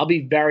 I'll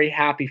be very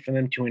happy for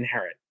them to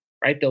inherit,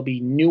 right? There'll be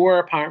newer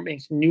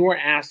apartments, newer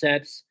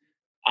assets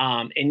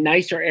in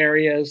nicer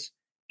areas,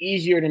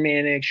 easier to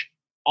manage,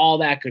 all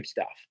that good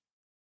stuff.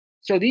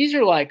 So these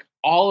are like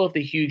all of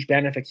the huge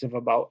benefits of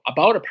about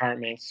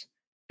apartments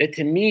that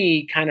to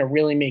me kind of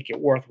really make it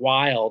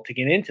worthwhile to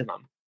get into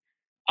them.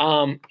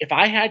 If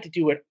I had to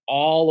do it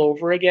all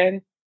over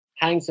again,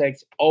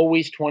 hindsight's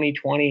always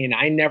 2020, and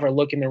I never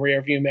look in the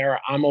rearview mirror.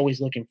 I'm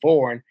always looking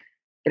forward.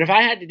 But if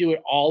I had to do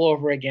it all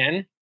over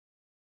again,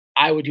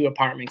 I would do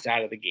apartments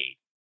out of the gate.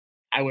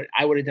 I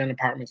would have done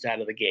apartments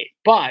out of the gate.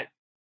 But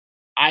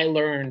I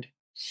learned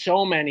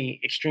so many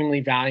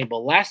extremely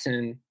valuable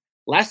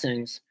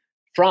lessons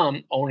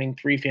from owning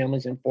 3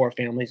 families and 4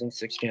 families and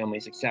 6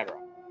 families, etc.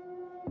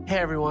 Hey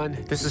everyone,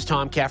 this is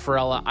Tom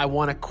Caffarella. I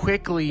want to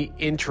quickly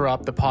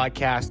interrupt the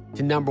podcast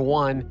to number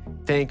one,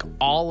 thank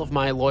all of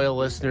my loyal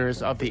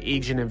listeners of the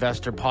Agent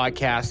Investor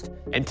podcast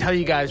and tell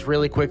you guys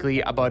really quickly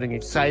about an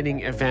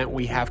exciting event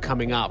we have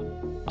coming up.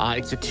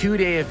 It's a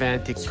 2-day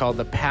event. It's called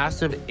the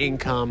Passive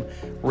Income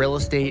Real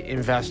Estate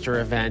Investor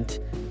Event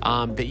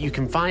that you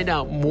can find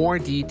out more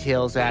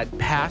details at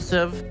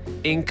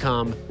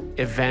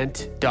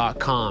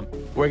passiveincomeevent.com.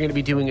 We're going to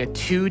be doing a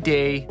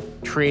 2-day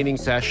training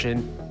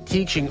session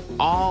teaching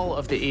all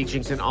of the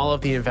agents and all of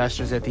the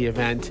investors at the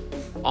event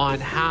on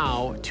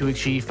how to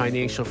achieve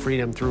financial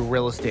freedom through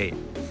real estate.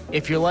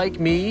 If you're like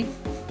me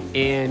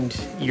and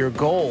your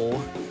goal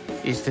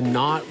is to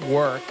not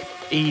work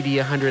 80,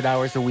 100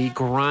 hours a week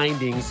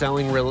grinding,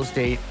 selling real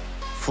estate,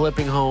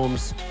 flipping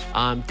homes,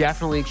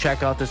 definitely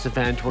check out this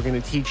event. We're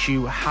going to teach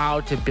you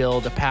how to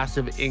build a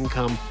passive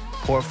income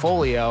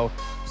portfolio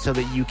so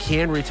that you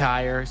can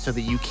retire, so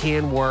that you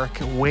can work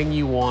when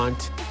you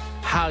want,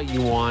 how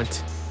you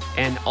want,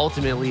 and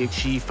ultimately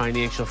achieve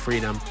financial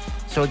freedom.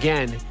 So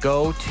again,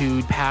 go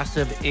to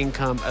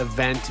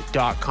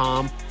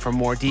passiveincomeevent.com for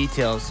more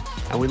details,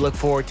 and we look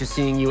forward to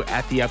seeing you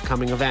at the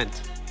upcoming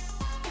event.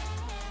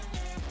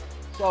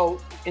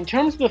 So in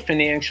terms of the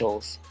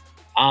financials,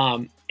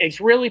 it's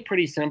really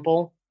pretty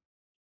simple.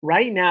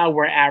 Right now,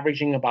 we're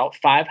averaging about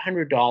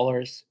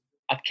 $500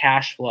 of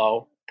cash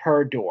flow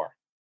per door.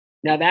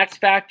 Now that's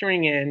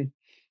factoring in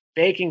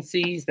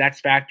vacancies,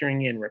 that's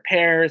factoring in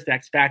repairs,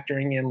 that's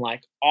factoring in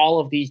like all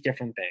of these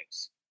different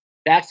things.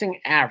 That's an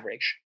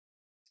average.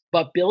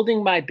 But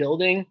building by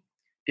building,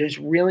 there's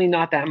really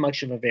not that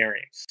much of a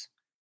variance.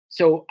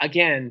 So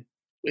again,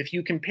 if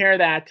you compare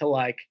that to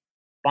like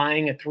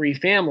buying a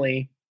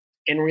 3-family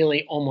in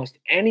really almost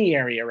any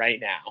area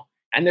right now,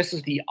 and this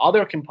is the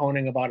other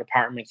component about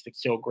apartments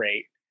that's so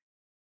great,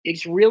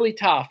 it's really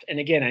tough. And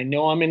again, I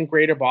know I'm in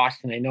Greater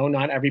Boston. I know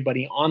not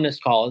everybody on this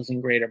call is in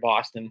Greater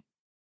Boston.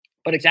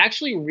 But it's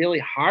actually really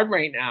hard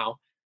right now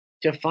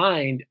to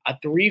find a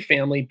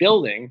 3-family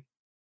building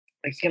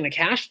that's going to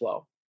cash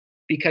flow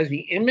because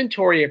the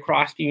inventory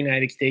across the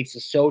United States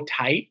is so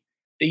tight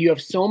that you have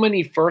so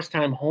many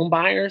first-time home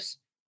buyers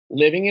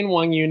living in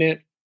one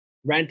unit,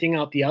 renting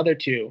out the other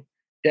 2,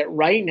 that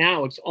right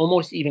now it's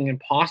almost even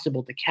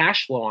impossible to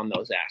cash flow on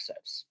those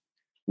assets.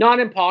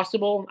 Not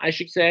impossible, I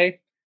should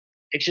say.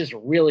 It's just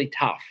really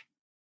tough.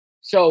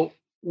 So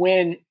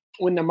when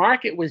the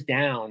market was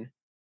down,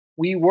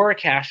 we were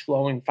cash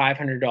flowing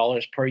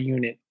 $500 per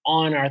unit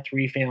on our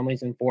 3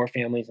 families and 4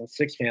 families and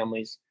 6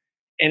 families.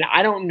 And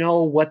I don't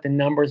know what the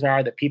numbers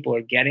are that people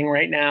are getting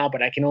right now,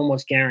 but I can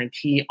almost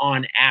guarantee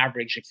on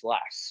average it's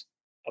less.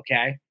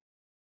 Okay.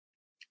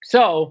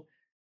 So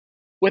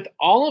with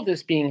all of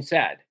this being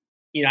said,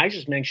 I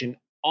just mentioned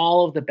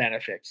all of the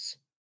benefits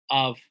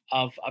of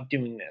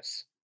doing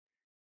this.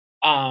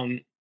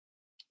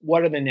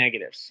 What are the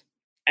negatives?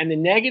 And the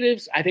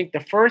negatives, I think the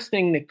first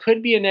thing that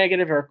could be a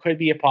negative or could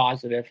be a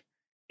positive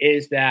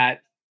is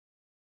that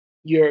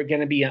you're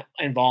going to be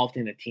involved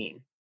in a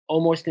team.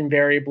 Almost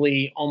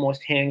invariably,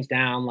 almost hands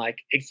down, like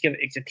it's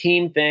a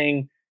team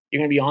thing. You're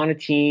going to be on a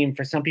team.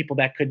 For some people,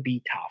 that could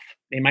be tough.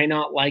 They might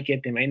not like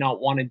it. They might not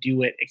want to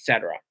do it,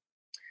 etc.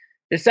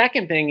 The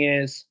second thing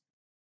is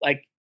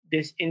like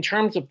this in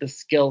terms of the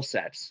skill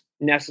sets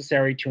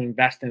necessary to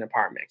invest in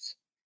apartments.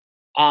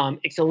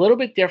 It's a little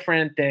bit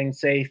different than,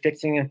 say,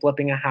 fixing and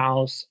flipping a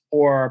house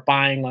or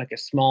buying like a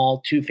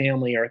small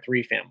 2-family or a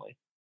 3-family.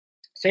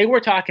 Say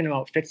we're talking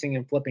about fixing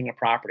and flipping a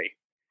property.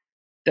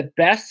 The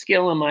best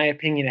skill, in my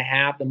opinion, to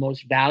have, the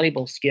most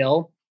valuable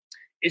skill,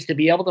 is to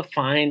be able to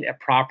find a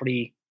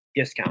property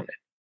discounted.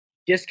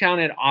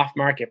 Discounted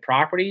off-market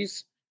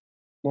properties,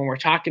 when we're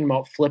talking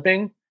about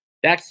flipping,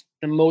 that's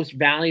the most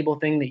valuable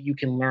thing that you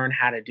can learn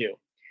how to do.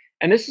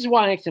 And this is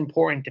why it's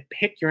important to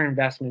pick your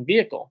investment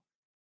vehicle.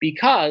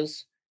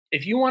 Because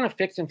if you want to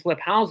fix and flip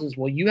houses,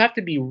 well, you have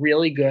to be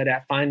really good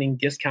at finding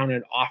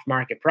discounted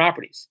off-market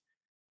properties.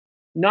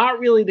 Not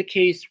really the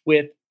case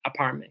with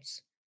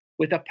apartments.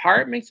 With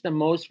apartments, the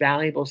most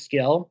valuable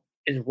skill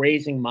is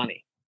raising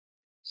money.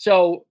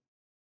 So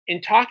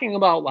in talking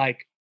about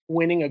like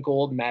winning a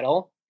gold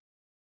medal,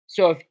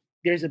 so if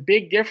there's a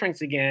big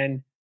difference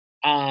again,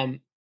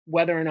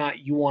 whether or not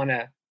you want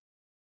to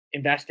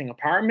invest in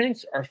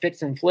apartments or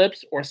fix and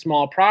flips or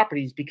small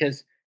properties,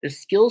 because the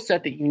skill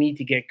set that you need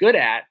to get good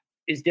at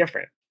is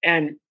different.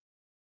 And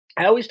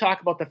I always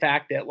talk about the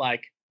fact that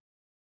like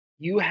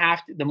you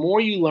have to, the more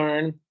you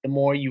learn, the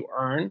more you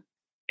earn.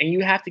 and you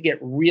have to get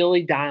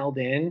really dialed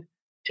in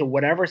to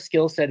whatever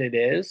skill set it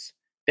is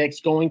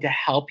that's going to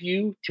help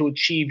you to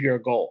achieve your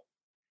goal.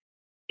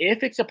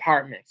 If it's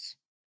apartments,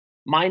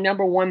 my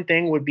number one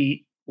thing would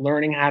be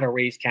learning how to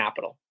raise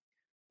capital.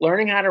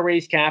 Learning how to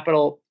raise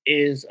capital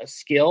is a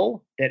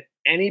skill that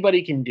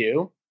anybody can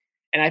do.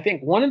 And I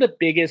think one of the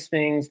biggest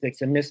things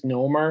that's a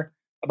misnomer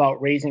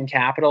about raising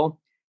capital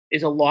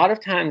is a lot of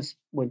times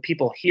when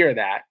people hear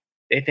that,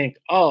 they think,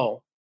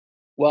 oh,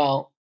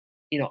 well,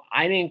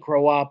 I didn't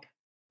grow up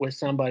with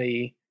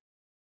somebody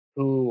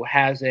who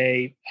has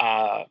a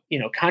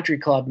country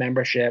club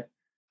membership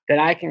that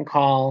I can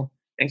call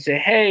and say,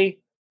 hey,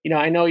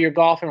 I know you're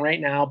golfing right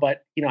now,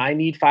 but I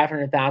need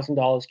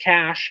 $500,000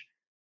 cash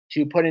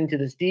to put into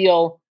this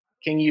deal.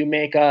 Can you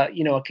make a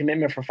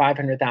commitment for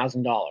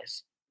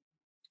 $500,000?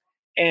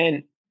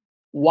 And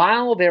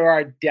while there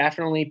are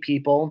definitely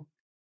people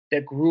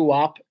that grew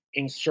up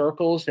in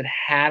circles that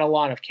had a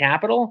lot of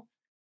capital,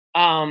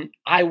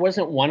 I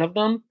wasn't one of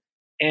them.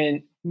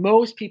 And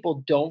most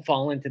people don't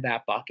fall into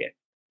that bucket.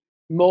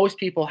 Most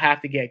people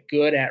have to get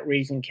good at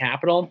raising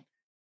capital,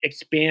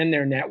 expand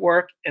their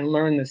network, and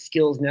learn the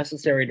skills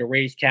necessary to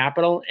raise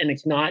capital. And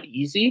it's not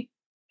easy.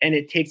 And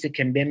it takes a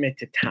commitment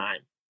to time,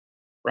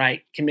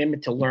 right?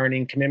 Commitment to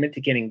learning, commitment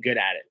to getting good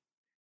at it.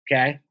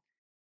 Okay.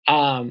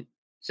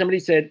 Somebody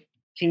said,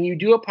 can you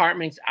do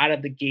apartments out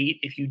of the gate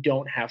if you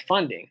don't have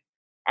funding?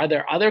 Are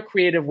there other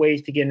creative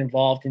ways to get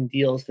involved in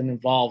deals that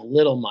involve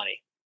little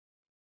money?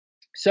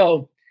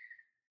 So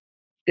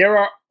there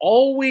are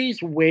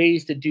always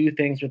ways to do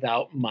things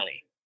without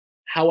money.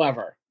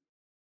 However,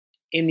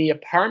 in the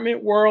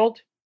apartment world,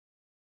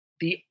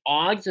 the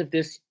odds of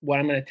this, what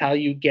I'm going to tell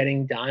you,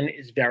 getting done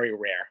is very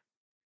rare.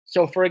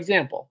 So for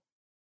example,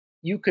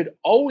 you could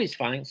always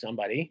find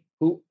somebody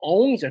who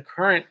owns a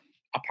current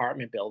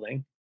apartment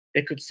building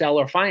that could sell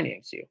or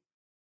finance you,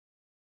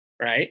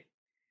 right?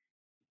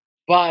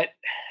 But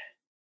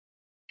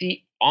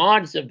the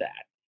odds of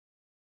that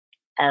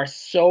are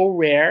so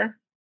rare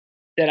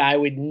that I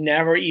would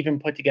never even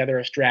put together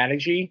a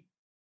strategy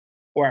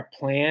or a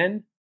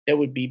plan that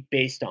would be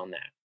based on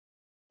that.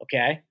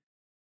 Okay?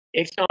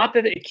 It's not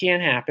that it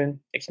can't happen.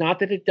 It's not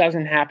that it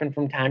doesn't happen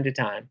from time to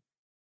time.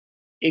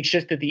 It's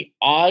just that the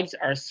odds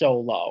are so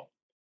low.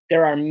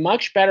 There are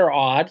much better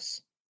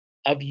odds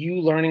of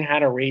you learning how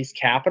to raise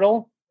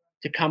capital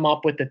to come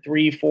up with the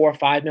 $3, $4,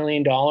 $5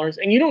 million.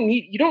 And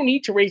you don't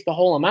need to raise the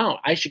whole amount.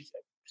 I should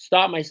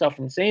stop myself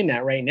from saying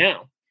that right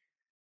now.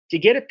 To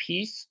get a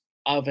piece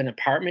of an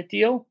apartment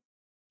deal,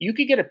 you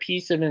could get a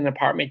piece of an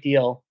apartment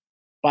deal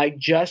by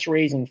just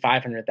raising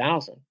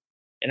 $500,000.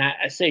 And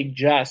I say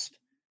just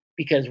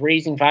because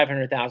raising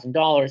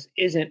 $500,000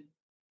 isn't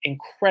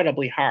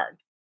incredibly hard.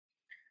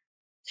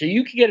 So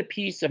you could get a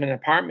piece of an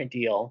apartment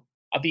deal,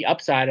 of the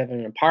upside of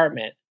an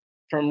apartment,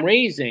 from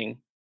raising,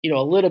 a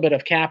little bit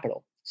of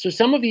capital. So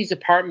some of these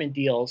apartment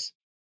deals,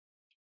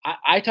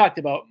 I talked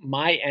about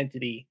my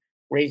entity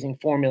raising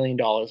 $4 million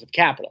of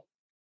capital.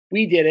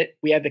 We did it.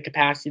 We had the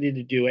capacity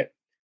to do it.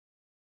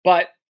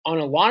 But on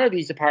a lot of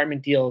these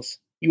apartment deals,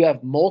 you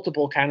have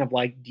multiple kind of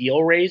like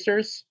deal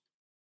raisers,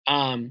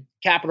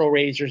 capital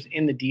raisers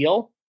in the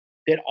deal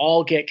that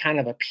all get kind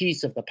of a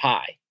piece of the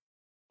pie.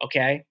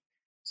 Okay.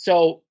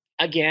 So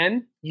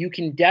again, you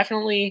can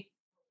definitely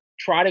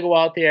try to go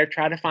out there,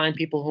 try to find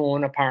people who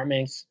own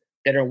apartments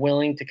that are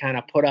willing to kind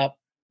of put up,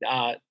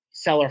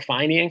 sell or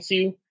finance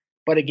you.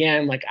 But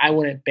again, like I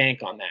wouldn't bank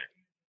on that.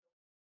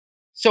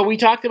 So we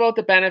talked about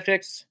the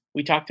benefits.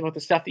 We talked about the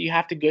stuff that you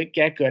have to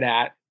get good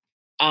at.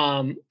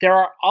 There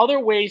are other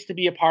ways to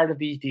be a part of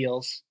these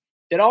deals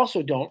that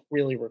also don't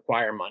really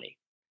require money.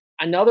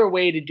 Another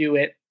way to do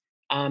it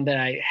that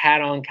I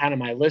had on kind of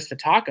my list to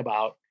talk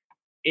about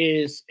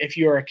is if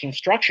you're a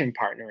construction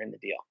partner in the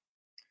deal.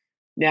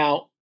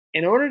 Now,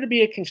 in order to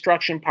be a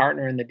construction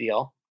partner in the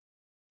deal,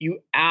 you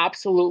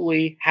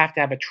absolutely have to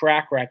have a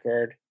track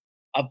record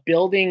of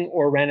building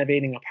or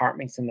renovating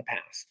apartments in the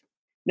past.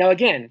 Now,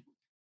 again,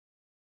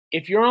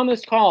 if you're on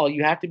this call,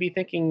 you have to be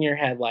thinking in your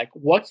head, like,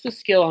 what's the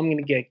skill I'm going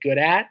to get good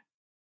at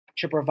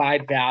to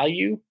provide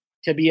value,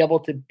 to be able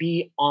to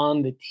be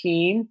on the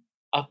team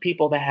of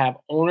people that have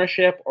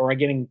ownership or are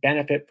getting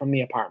benefit from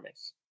the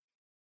apartments?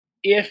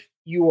 If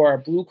you are a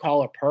blue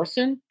collar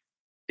person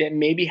that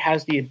maybe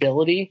has the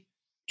ability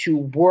to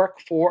work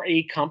for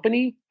a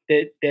company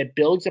that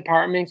builds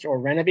apartments or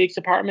renovates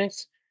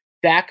apartments,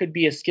 that could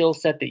be a skill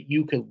set that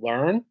you could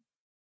learn.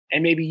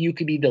 And maybe you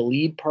could be the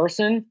lead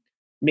person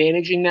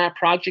managing that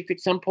project at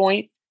some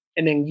point.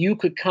 And then you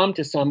could come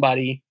to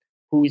somebody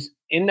who's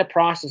in the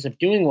process of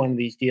doing one of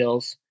these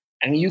deals,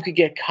 and you could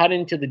get cut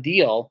into the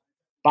deal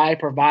by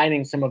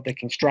providing some of the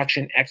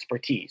construction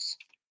expertise.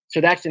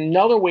 So that's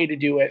another way to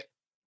do it.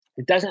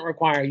 It doesn't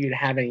require you to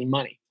have any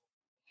money.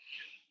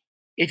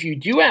 If you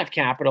do have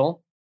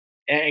capital,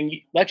 and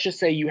let's just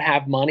say you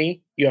have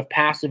money, you have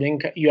passive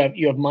income, you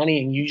have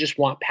money and you just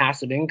want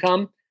passive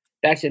income,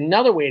 that's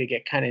another way to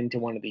get kind of into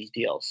one of these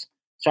deals.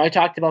 So I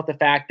talked about the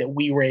fact that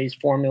we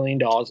raised $4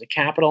 million of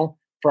capital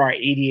for our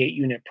 88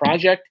 unit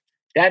project.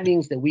 That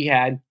means that we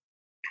had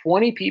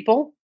 20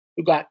 people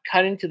who got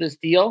cut into this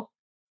deal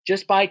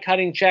just by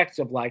cutting checks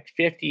of like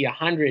 50,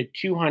 100,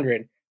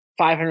 200,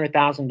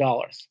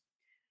 $500,000.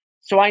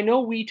 So I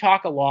know we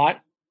talk a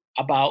lot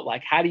about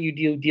like how do you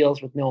do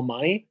deals with no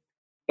money,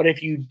 but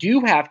if you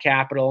do have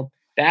capital,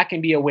 that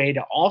can be a way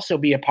to also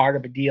be a part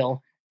of a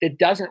deal that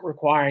doesn't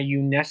require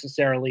you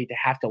necessarily to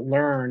have to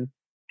learn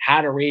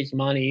how to raise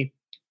money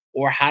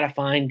or how to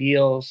find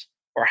deals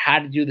or how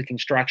to do the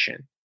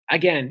construction.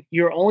 Again,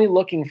 you're only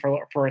looking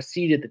for a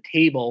seat at the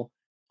table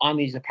on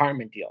these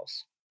apartment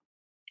deals.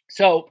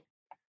 So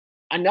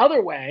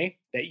another way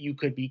that you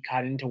could be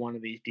cut into one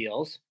of these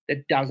deals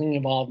that doesn't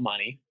involve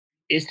money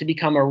is to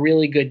become a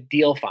really good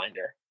deal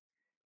finder.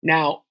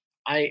 Now,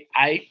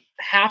 I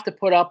have to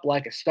put up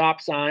like a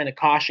stop sign, a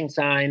caution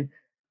sign,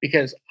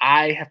 because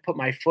I have put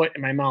my foot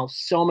in my mouth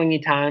so many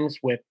times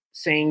with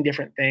saying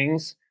different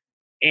things.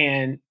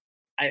 And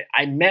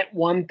I meant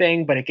one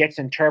thing, but it gets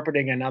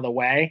interpreted another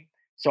way.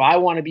 So I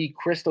want to be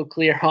crystal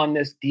clear on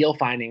this deal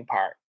finding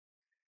part.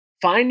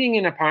 Finding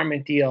an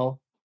apartment deal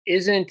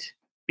isn't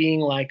being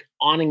like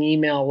on an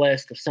email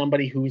list of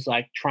somebody who's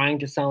like trying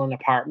to sell an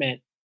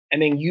apartment,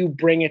 and then you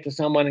bring it to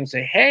someone and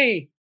say,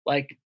 hey,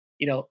 like,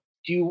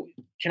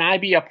 can I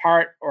be a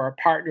part or a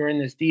partner in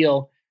this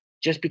deal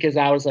just because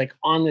I was like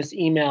on this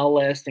email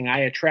list and I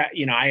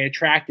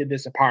attracted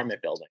this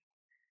apartment building.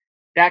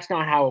 That's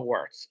not how it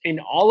works. In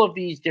all of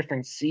these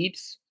different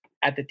seats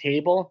at the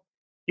table,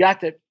 you have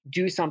to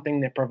do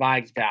something that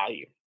provides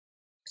value.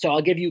 So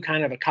I'll give you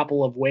kind of a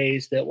couple of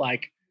ways that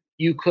like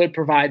you could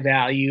provide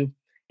value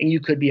and you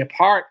could be a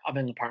part of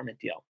an apartment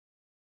deal.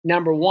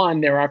 Number one,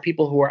 there are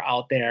people who are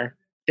out there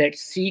that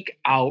seek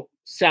out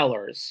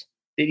sellers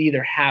that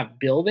either have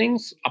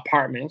buildings,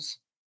 apartments,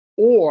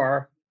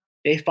 or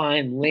they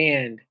find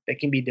land that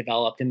can be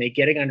developed and they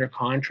get it under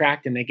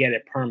contract and they get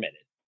it permitted.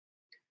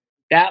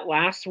 That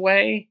last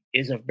way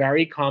is a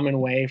very common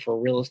way for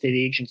real estate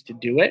agents to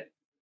do it,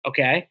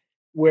 okay?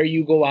 Where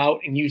you go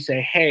out and you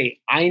say, hey,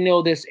 I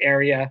know this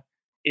area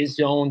is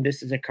zoned.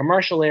 This is a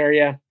commercial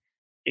area.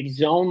 It's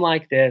zoned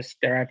like this.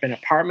 There have been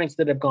apartments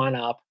that have gone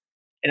up.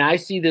 And I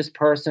see this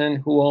person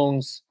who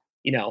owns,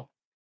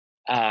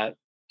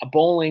 a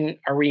bowling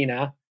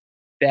arena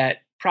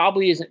that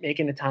probably isn't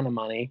making a ton of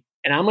money.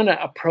 And I'm going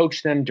to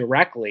approach them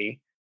directly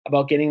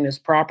about getting this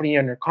property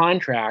under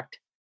contract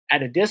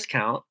at a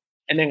discount.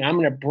 And then I'm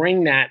going to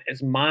bring that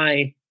as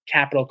my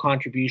capital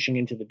contribution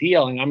into the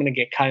deal, and I'm going to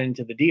get cut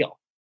into the deal.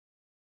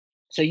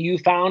 So you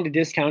found a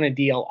discounted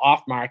deal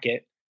off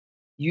market.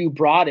 You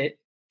brought it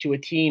to a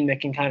team that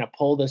can kind of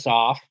pull this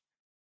off.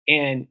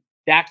 And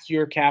that's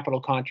your capital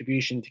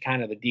contribution to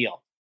kind of the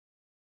deal.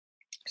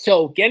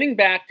 So getting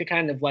back to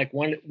kind of like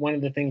one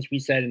of the things we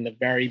said in the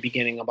very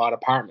beginning about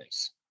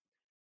apartments.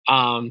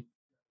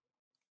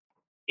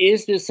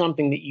 Is this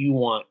something that you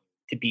want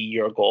to be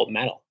your gold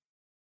medal?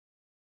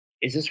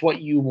 Is this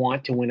what you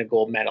want to win a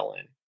gold medal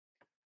in?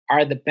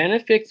 Are the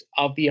benefits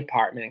of the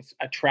apartments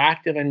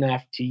attractive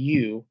enough to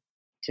you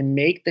to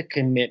make the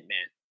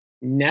commitment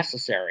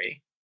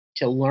necessary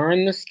to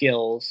learn the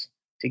skills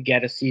to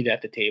get a seat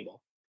at the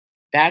table?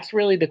 That's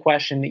really the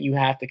question that you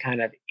have to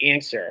kind of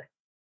answer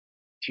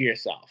to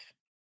yourself.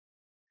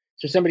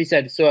 So somebody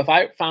said, so if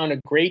I found a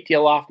great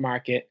deal off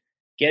market,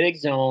 get it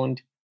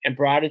zoned, and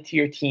brought it to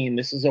your team,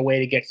 this is a way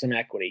to get some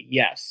equity.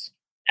 Yes,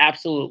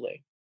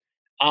 absolutely.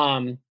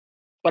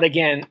 But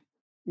again,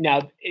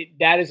 now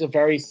that is a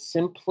very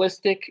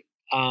simplistic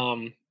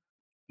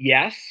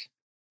yes,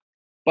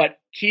 but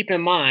keep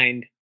in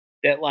mind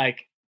that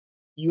like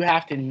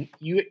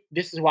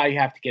this is why you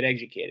have to get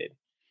educated,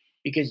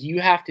 because you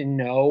have to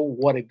know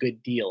what a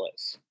good deal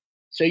is.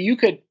 So you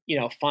could,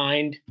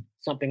 find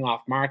something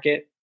off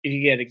market, you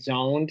could get it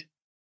zoned,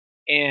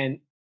 and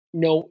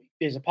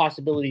there's a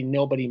possibility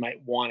nobody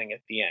might want it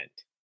at the end.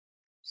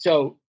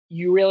 So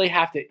you really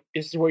have to,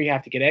 this is where you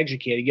have to get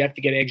educated. You have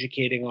to get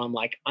educated on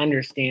like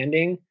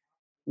understanding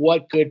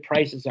what good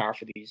prices are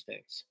for these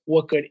things,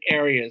 what good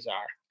areas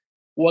are,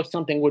 what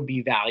something would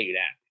be valued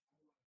at.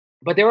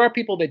 But there are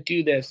people that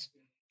do this,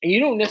 and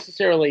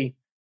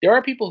there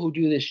are people who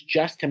do this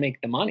just to make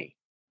the money.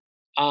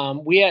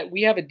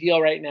 We have a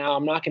deal right now.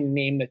 I'm not going to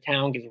name the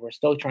town because we're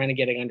still trying to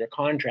get it under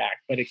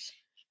contract, but it's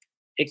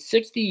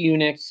 60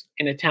 units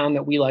in a town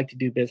that we like to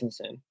do business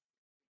in.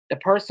 The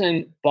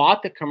person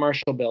bought the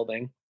commercial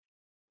building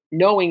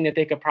knowing that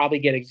they could probably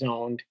get it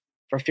zoned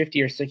for 50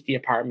 or 60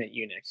 apartment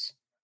units.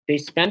 They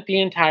spent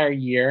the entire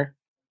year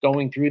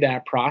going through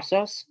that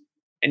process,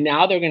 and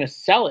now they're going to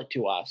sell it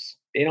to us.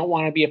 They don't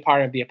want to be a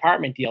part of the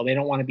apartment deal. They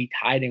don't want to be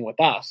tied in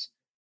with us,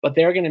 but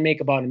they're going to make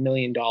about $1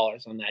 million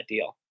on that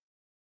deal.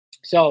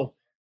 So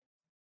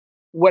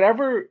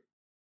whatever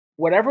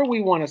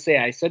we want to say,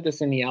 I said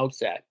this in the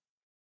outset,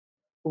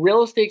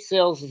 real estate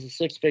sales is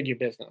a 6-figure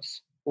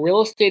business.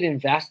 Real estate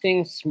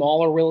investing,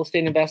 smaller real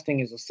estate investing,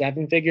 is a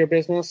 7-figure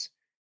business,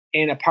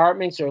 and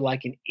apartments are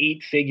like an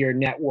 8-figure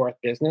net worth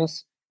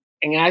business.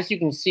 And as you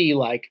can see,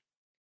 like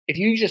if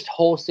you just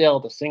wholesale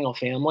the single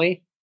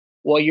family,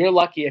 well, you're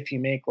lucky if you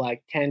make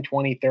like $10,000,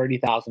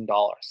 $20,000,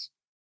 $30,000.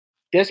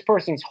 This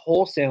person's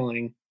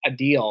wholesaling a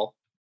deal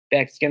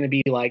that's going to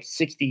be like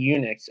 60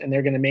 units and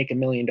they're going to make $1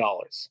 million.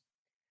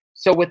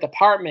 So with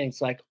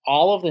apartments, like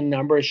all of the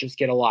numbers just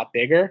get a lot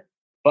bigger.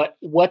 But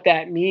what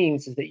that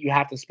means is that you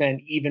have to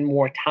spend even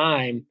more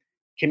time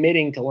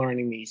committing to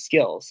learning these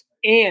skills.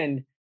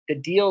 And the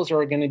deals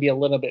are going to be a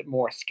little bit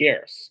more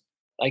scarce.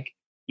 Like,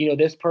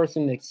 this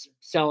person that's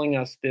selling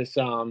us this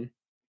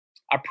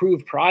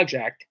approved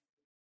project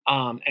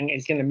and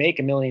is going to make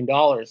 $1 million,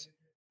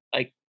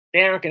 like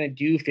they aren't going to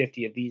do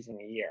 50 of these in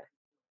a year.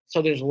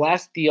 So there's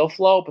less deal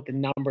flow, but the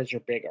numbers are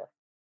bigger.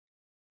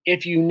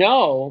 If you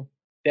know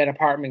that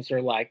apartments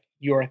are like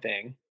your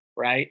thing,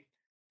 right?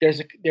 There's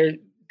the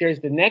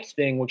next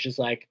thing, which is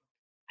like,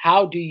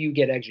 how do you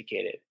get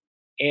educated?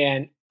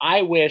 And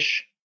I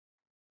wish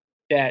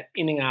that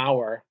in an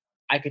hour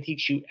I could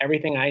teach you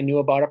everything I knew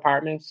about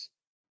apartments.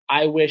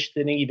 I wish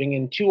that even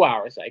in 2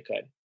 hours I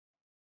could.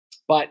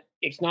 But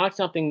it's not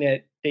something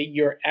that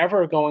you're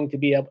ever going to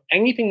be able.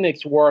 Anything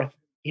that's worth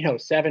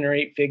 7 or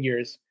 8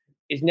 figures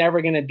is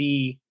never going to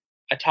be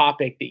a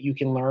topic that you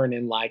can learn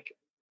in like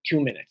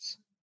 2 minutes.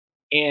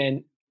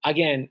 And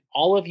again,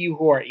 all of you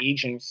who are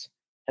agents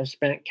have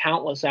spent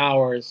countless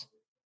hours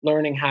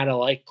learning how to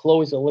like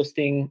close a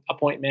listing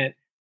appointment,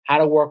 how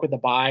to work with a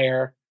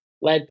buyer,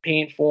 lead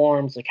paint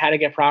forms, like how to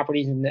get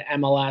properties in the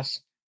MLS.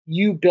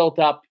 You built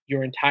up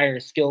your entire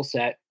skill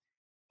set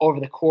over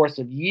the course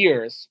of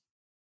years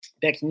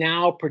that's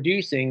now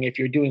producing, if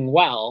you're doing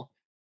well,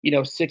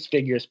 6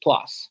 figures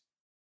plus.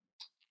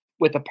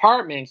 With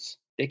apartments,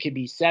 that could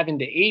be 7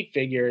 to 8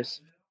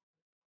 figures.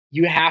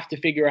 You have to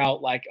figure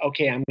out like,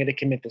 okay, I'm going to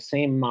commit the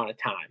same amount of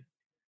time.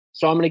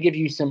 So I'm going to give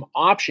you some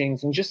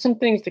options and just some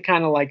things to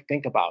kind of like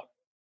think about.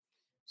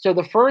 So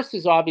the first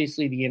is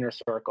obviously the inner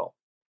circle.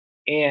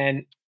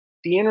 And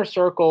the inner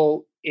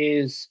circle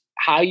is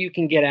how you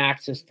can get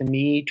access to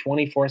me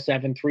 24/7,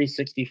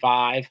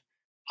 365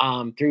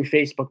 through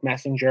Facebook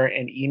Messenger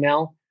and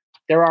email.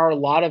 There are a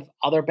lot of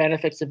other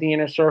benefits of the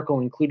inner circle,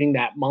 including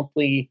that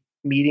monthly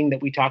meeting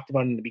that we talked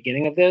about in the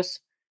beginning of this.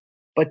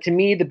 But to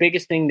me, the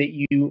biggest thing that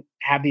you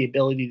have the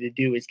ability to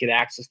do is get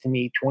access to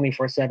me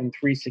 24/7,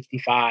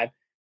 365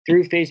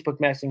 through Facebook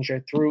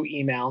Messenger, through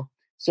email,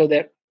 so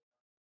that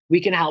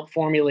we can help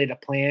formulate a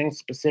plan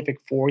specific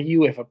for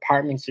you if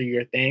apartments are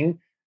your thing,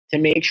 to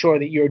make sure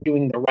that you're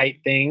doing the right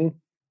thing,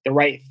 the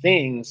right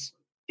things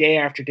day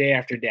after day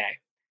after day.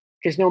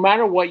 Because no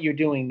matter what you're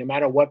doing, no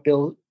matter what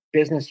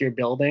business you're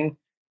building,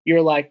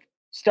 you're like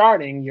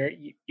starting,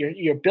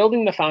 you're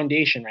building the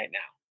foundation right now,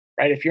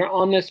 right? If you're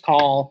on this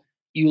call,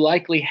 you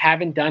likely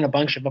haven't done a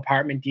bunch of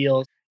apartment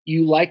deals.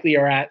 You likely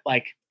are at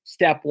like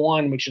step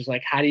one, which is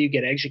like, how do you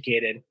get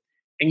educated?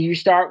 And you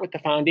start with the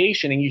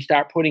foundation and you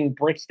start putting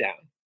bricks down.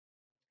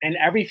 And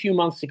every few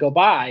months to go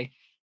by,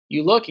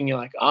 you look and you're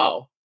like,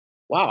 oh,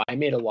 wow, I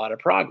made a lot of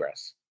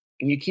progress.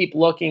 And you keep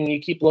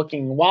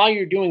looking. While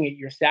you're doing it,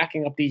 you're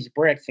stacking up these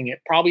bricks, and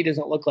it probably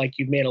doesn't look like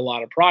you've made a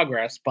lot of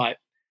progress, but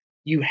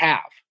you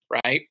have,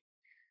 right?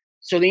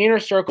 So the inner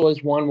circle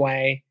is one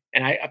way.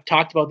 And I've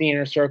talked about the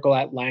inner circle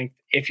at length.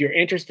 If you're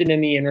interested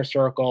in the inner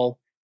circle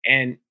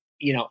and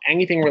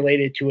anything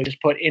related to it,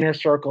 just put inner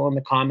circle in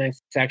the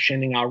comments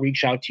section and I'll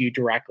reach out to you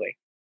directly.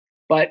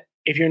 But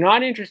if you're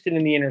not interested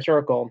in the inner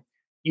circle,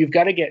 you've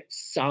got to get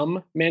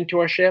some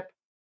mentorship.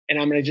 And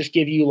I'm going to just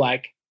give you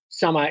like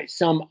some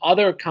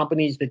other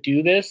companies that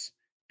do this,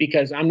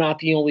 because I'm not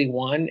the only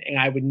one. And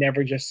I would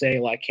never just say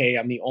like, hey,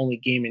 I'm the only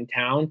game in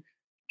town.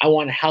 I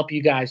want to help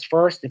you guys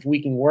first. If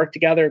we can work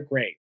together,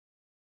 great.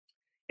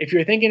 If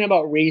you're thinking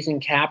about raising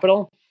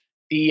capital,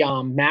 the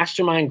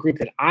mastermind group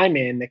that I'm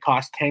in that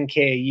costs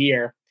 $10K a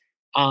year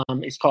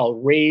is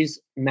called Raise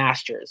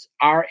Masters,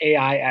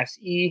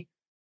 RAISE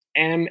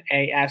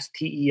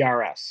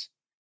MASTERS.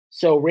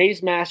 So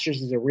Raise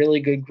Masters is a really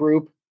good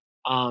group.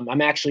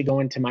 I'm actually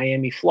going to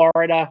Miami,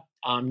 Florida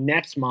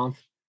next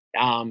month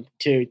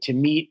to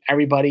meet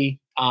everybody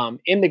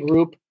in the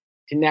group,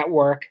 to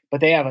network, but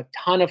they have a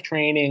ton of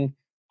training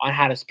on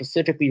how to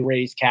specifically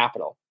raise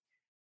capital.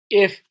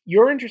 If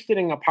you're interested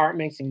in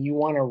apartments and you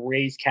want to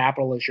raise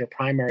capital as your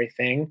primary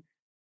thing,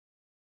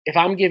 if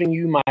I'm giving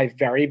you my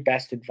very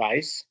best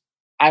advice,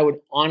 I would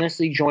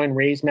honestly join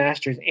Raise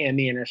Masters and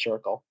the Inner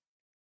Circle.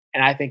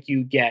 And I think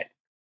you get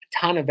a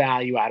ton of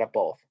value out of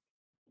both.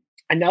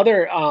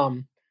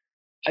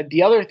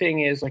 The other thing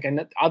is like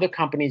other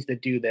companies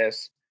that do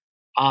this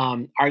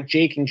are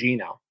Jake and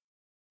Gino,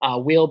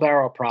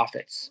 Wheelbarrow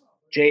Profits,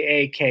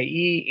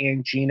 JAKE,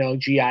 and Gino,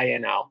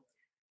 GINO.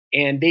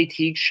 And they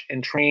teach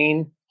and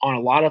train on a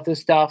lot of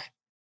this stuff.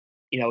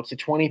 It's a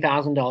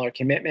 $20,000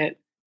 commitment,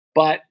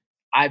 but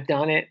I've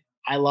done it.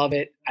 I love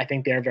it. I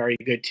think they're very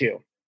good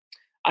too.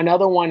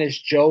 Another one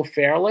is Joe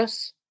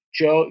Fairless,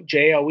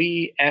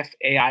 JOEFAIRLESS.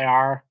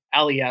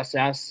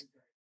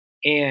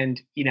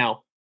 And,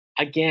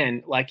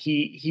 again, like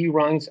he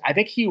runs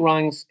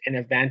an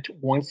event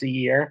once a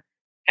year.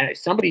 And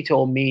somebody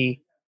told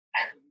me,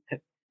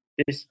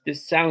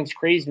 this sounds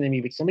crazy to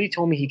me, but somebody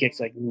told me he gets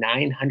like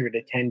 900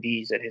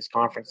 attendees at his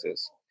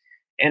conferences.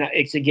 And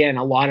it's, again,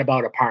 a lot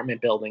about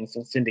apartment buildings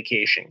and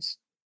syndications.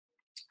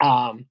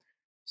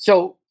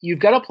 So you've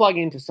got to plug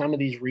into some of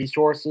these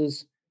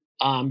resources.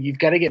 You've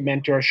got to get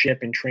mentorship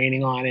and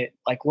training on it.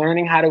 Like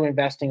learning how to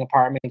invest in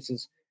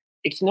apartments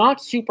it's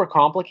not super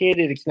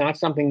complicated. It's not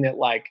something that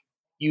like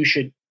you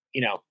should,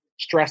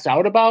 stress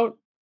out about,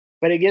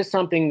 but it is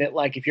something that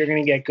like if you're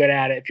going to get good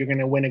at it, if you're going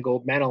to win a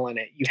gold medal in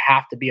it, you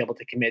have to be able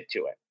to commit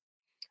to it.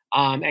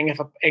 And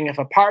if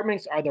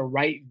apartments are the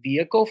right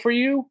vehicle for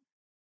you,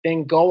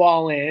 then go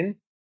all in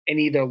and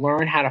either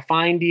learn how to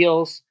find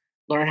deals,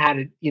 learn how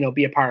to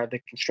be a part of the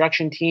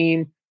construction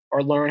team,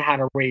 or learn how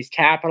to raise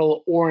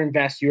capital or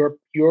invest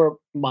your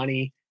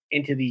money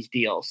into these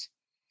deals.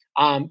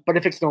 But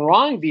if it's the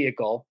wrong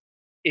vehicle,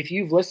 if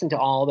you've listened to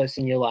all this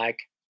and you're like,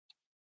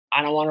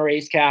 I don't want to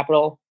raise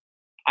capital,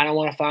 I don't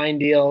want to find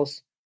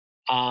deals,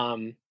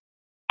 I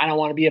don't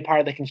want to be a part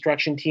of the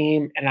construction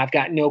team, and I've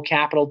got no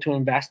capital to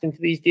invest into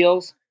these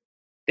deals,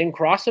 then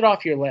cross it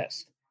off your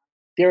list.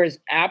 There is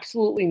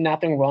absolutely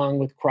nothing wrong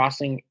with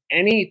crossing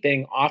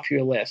anything off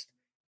your list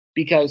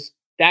because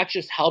that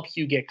just helps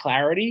you get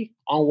clarity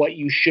on what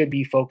you should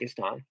be focused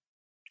on.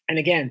 And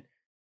again,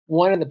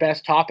 one of the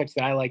best topics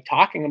that I like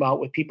talking about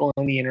with people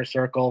in the inner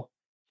circle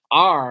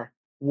are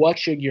what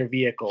should your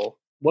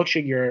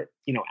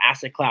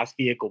asset class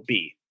vehicle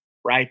be,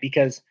 right?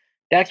 Because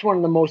that's one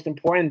of the most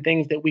important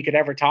things that we could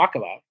ever talk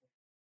about.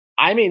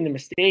 I made the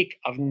mistake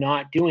of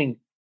not doing,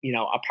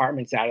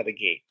 apartments out of the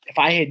gate. If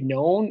I had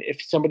known,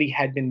 if somebody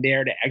had been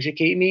there to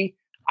educate me,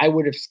 I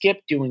would have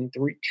skipped doing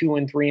 2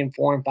 and 3 and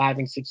 4 and 5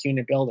 and 6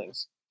 unit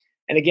buildings.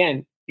 And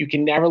again, you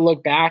can never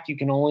look back. You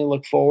can only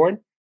look forward.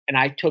 And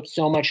I took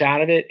so much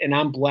out of it, and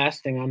I'm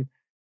blessed, and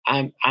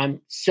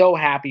I'm so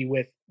happy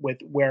with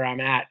where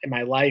I'm at in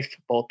my life,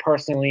 both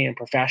personally and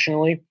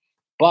professionally.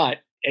 But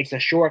it's a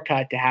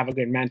shortcut to have a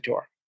good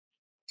mentor.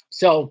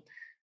 So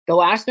the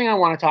last thing I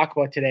want to talk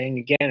about today, and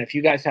again, if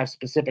you guys have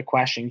specific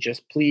questions,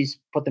 just please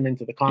put them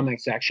into the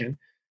comment section,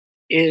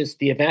 is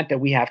the event that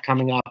we have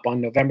coming up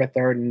on November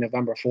 3rd and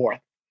November 4th.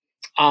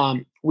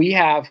 We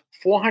have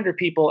 400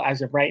 people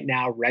as of right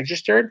now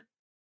registered.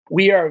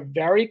 We are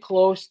very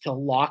close to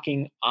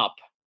locking up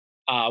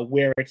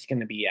where it's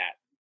going to be at.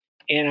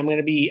 And I'm going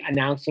to be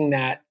announcing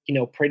that,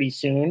 pretty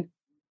soon.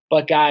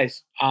 But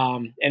guys,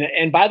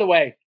 and by the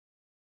way,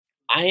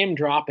 I am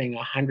dropping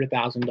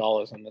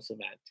 $100,000 on this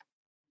event.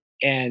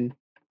 And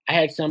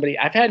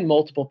I've had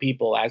multiple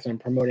people as I'm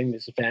promoting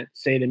this event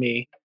say to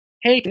me,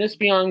 hey, can this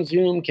be on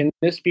Zoom? Can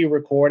this be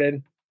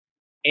recorded?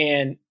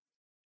 And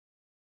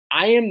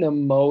I am the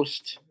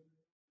most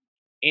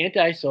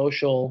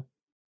antisocial,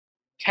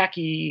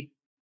 techie,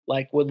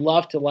 would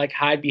love to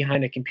hide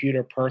behind a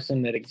computer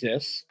person that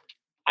exists.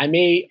 I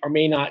may or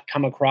may not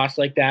come across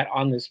like that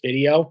on this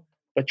video,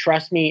 but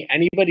trust me,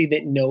 anybody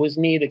that knows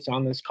me that's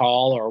on this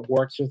call or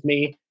works with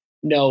me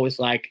knows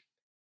I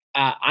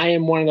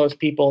am one of those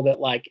people that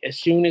as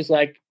soon as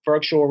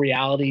virtual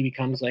reality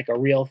becomes a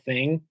real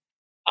thing.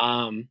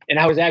 And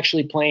I was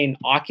actually playing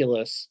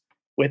Oculus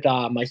with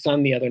my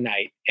son the other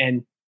night,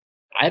 and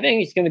I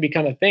think it's going to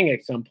become a thing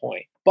at some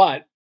point.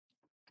 But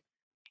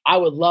I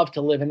would love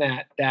to live in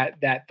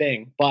that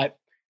thing. But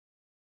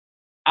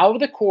over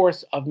the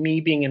course of me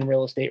being in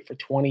real estate for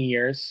 20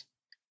 years,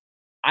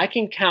 I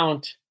can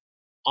count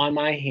on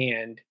my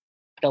hand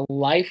the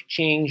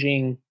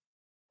life-changing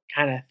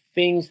kind of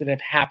things that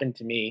have happened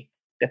to me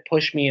that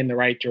push me in the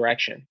right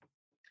direction.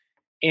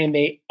 And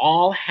they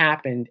all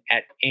happened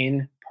at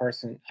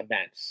in-person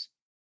events.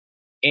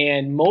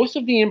 And most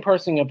of the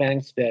in-person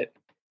events that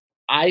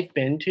I've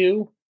been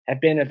to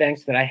have been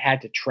events that I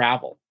had to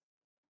travel,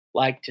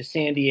 like to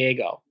San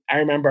Diego. I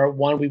remember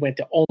one, we went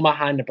to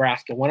Omaha,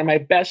 Nebraska. One of my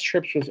best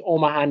trips was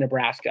Omaha,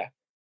 Nebraska.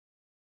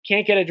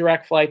 Can't get a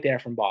direct flight there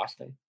from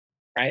Boston,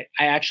 right?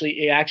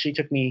 It actually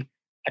took me,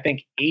 I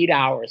think, 8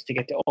 hours to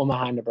get to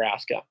Omaha,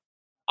 Nebraska.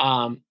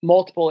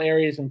 Multiple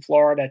areas in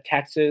Florida,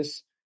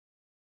 Texas.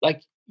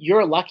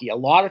 You're lucky. A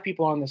lot of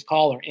people on this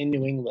call are in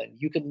New England.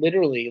 You could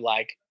literally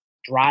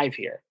drive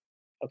here.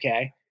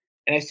 Okay.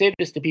 And I say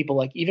this to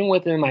people, even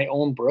within my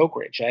own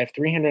brokerage, I have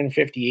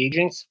 350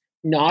 agents.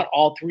 Not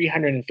all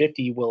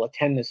 350 will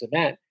attend this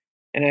event.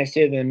 And I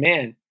say to them,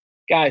 man,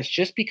 guys,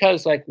 just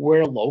because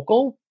we're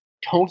local,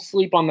 don't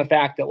sleep on the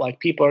fact that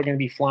people are going to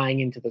be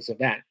flying into this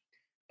event.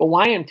 But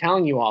why I'm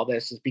telling you all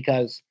this is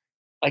because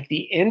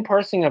the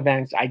in-person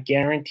events, I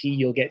guarantee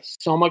you'll get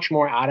so much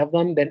more out of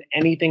them than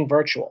anything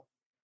virtual,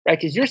 right?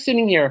 Because you're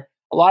sitting here,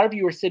 a lot of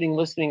you are sitting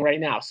listening right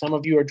now. Some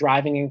of you are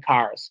driving in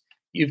cars.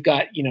 You've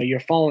got, your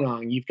phone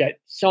on. You've got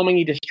so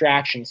many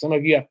distractions. Some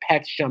of you have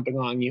pets jumping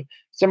on you.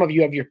 Some of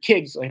you have your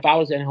kids. If I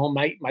was at home,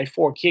 my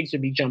 4 kids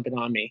would be jumping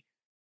on me.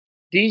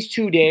 These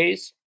 2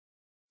 days,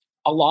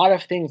 a lot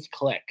of things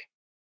click,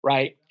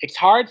 right? It's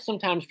hard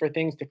sometimes for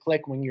things to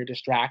click when you're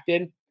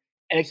distracted.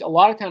 And it's a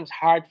lot of times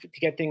hard to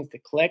get things to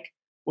click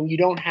when you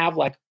don't have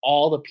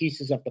all the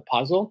pieces of the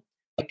puzzle.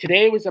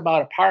 Today was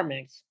about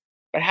apartments,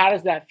 but how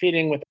does that fit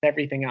in with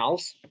everything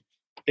else?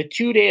 The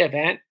 2-day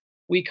event,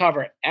 we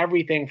cover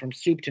everything from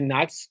soup to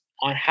nuts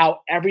on how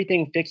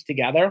everything fits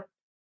together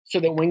so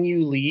that when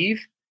you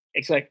leave,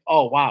 it's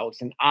oh, wow,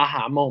 it's an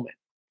aha moment.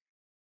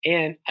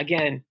 And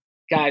again,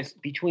 Guys,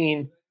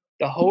 between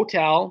the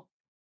hotel,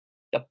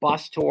 the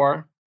bus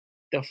tour,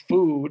 the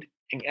food,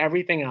 and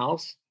everything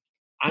else,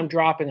 I'm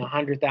dropping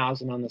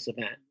 100,000 on this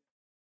event.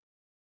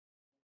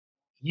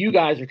 You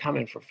guys are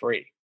coming for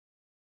free.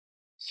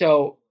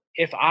 So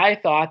if I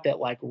thought that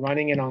like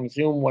running it on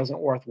Zoom wasn't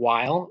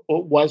worthwhile,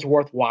 or was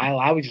worthwhile,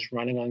 I was just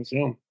running on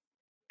Zoom.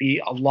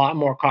 Be a lot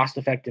more cost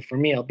effective for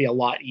me. It'll be a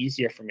lot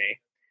easier for me.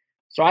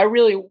 So I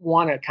really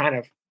want to kind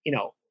of,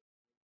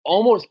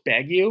 almost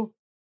beg you,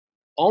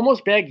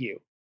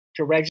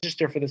 to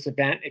register for this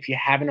event if you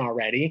haven't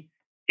already.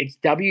 It's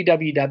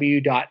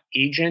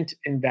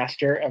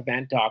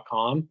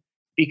www.agentinvestorevent.com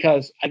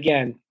because,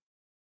 again,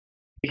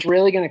 it's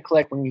really going to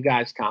click when you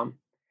guys come.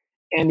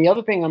 And the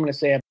other thing I'm going to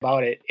say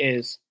about it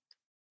is,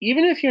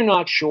 even if you're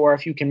not sure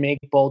if you can make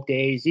both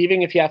days,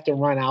 even if you have to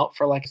run out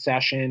for like a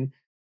session,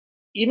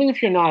 even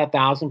if you're not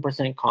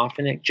 1,000%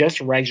 confident, just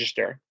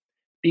register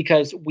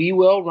because we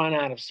will run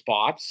out of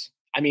spots.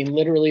 I mean,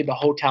 literally the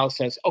hotel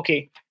says,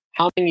 okay,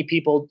 how many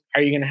people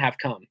are you going to have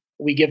come?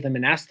 We give them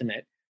an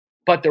estimate,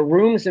 but the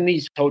rooms in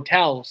these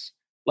hotels,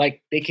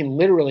 like they can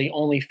literally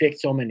only fit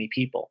so many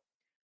people.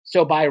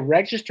 So by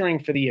registering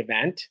for the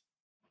event,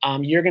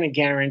 you're going to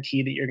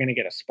guarantee that you're going to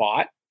get a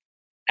spot.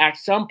 At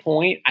some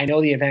point, I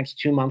know the event's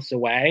 2 months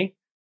away,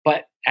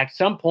 but at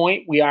some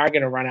point we are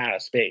going to run out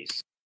of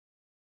space.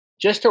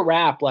 Just to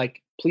wrap,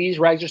 like, please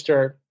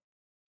register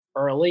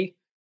early.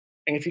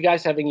 And if you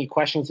guys have any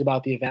questions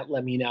about the event,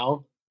 let me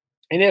know.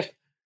 And if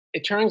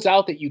it turns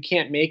out that you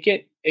can't make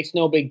it, it's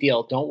no big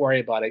deal. Don't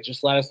worry about it.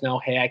 Just let us know,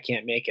 hey, I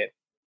can't make it.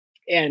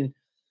 And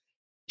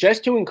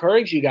just to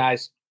encourage you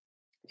guys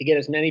to get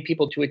as many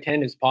people to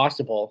attend as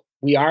possible,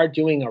 we are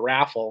doing a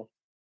raffle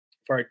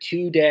for a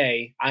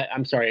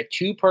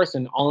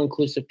two-person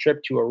all-inclusive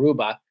trip to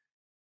Aruba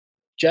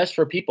just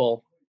for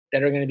people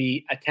that are going to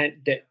be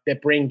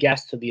that bring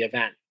guests to the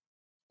event.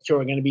 So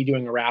we're going to be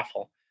doing a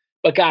raffle.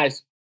 But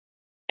guys,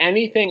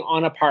 anything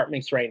on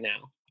apartments right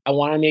now, I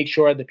want to make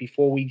sure that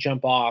before we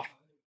jump off,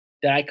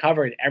 that I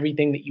covered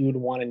everything that you would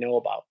want to know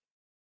about.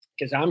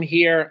 Because I'm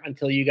here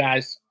until you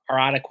guys are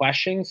out of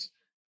questions.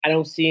 I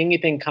don't see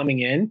anything coming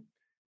in.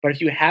 But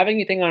if you have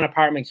anything on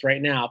apartments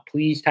right now,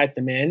 please type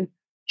them in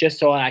just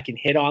so I can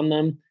hit on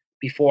them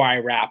before I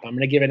wrap. I'm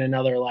going to give it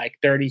another like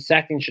 30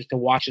 seconds just to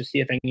watch to see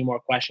if any more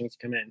questions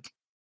come in.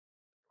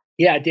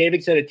 Yeah,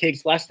 David said it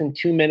takes less than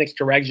 2 minutes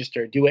to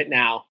register. Do it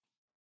now.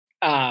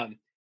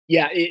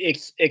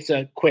 It's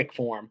a quick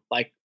form.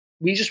 Like,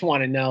 we just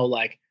want to know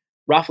like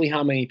roughly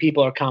how many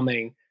people are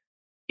coming.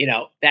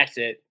 That's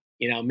it.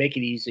 Make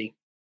it easy.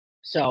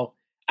 So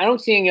I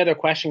don't see any other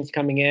questions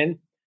coming in.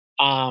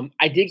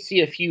 I did see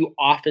a few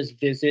office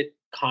visit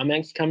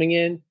comments coming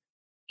in.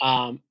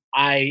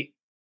 I,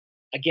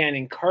 again,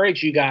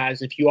 encourage you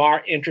guys, if you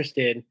are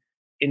interested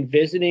in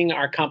visiting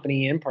our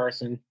company in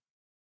person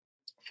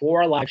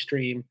for a live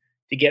stream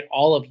to get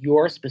all of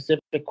your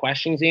specific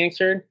questions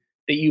answered,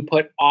 that you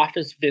put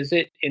office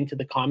visit into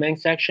the comment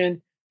section,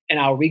 and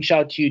I'll reach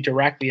out to you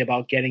directly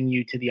about getting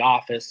you to the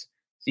office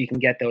so you can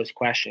get those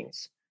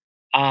questions.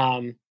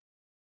 So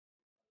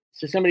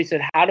somebody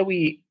said, how do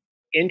we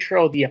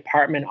intro the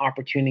apartment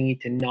opportunity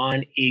to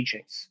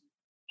non-agents?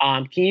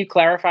 Can you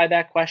clarify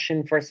that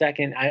question for a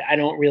second? I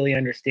don't really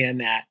understand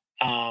that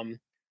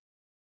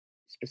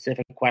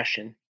specific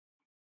question.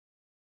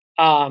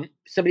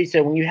 Somebody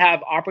said, when you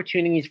have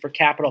opportunities for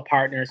capital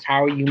partners,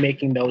 how are you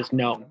making those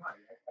known?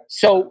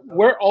 So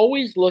we're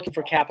always looking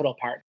for capital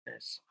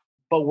partners,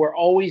 but we're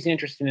always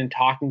interested in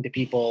talking to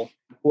people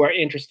who are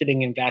interested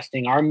in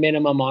investing. Our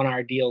minimum on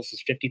our deals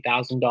is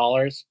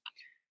 $50,000.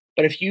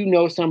 But if you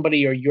know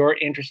somebody or you're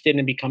interested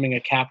in becoming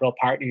a capital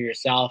partner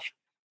yourself,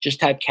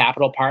 just type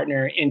capital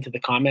partner into the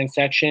comment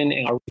section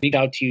and I'll reach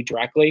out to you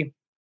directly.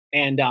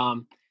 And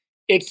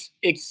it's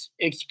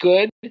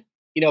good.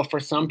 For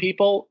some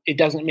people, it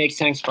doesn't make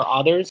sense for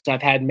others.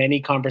 I've had many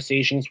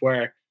conversations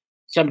where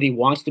somebody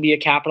wants to be a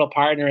capital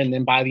partner, and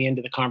then by the end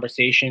of the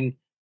conversation,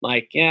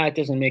 like, yeah, it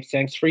doesn't make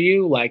sense for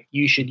you. Like,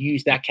 you should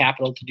use that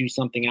capital to do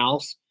something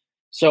else.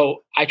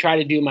 So I try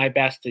to do my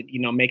best to,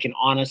 make an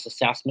honest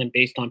assessment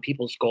based on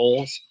people's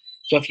goals.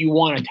 So if you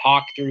want to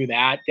talk through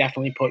that,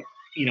 definitely put,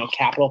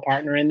 capital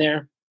partner in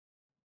there.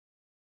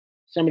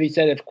 Somebody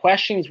said, if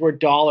questions were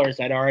dollars,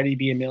 I'd already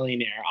be a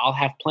millionaire. I'll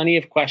have plenty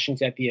of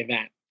questions at the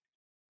event.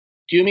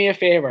 Do me a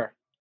favor,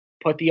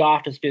 put the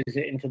office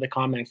visit into the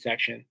comment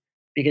section,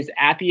 because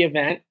at the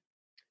event,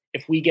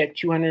 if we get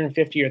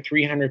 250 or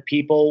 300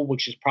 people,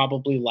 which is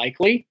probably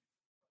likely,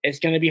 it's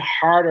going to be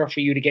harder for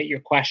you to get your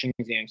questions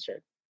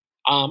answered.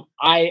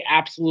 I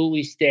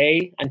absolutely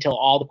stay until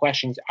all the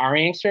questions are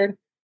answered,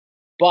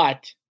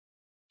 but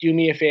do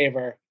me a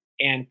favor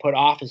and put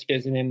office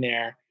visit in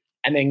there,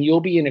 and then you'll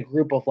be in a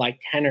group of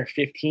like 10 or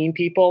 15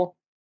 people,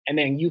 and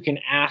then you can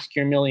ask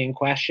your million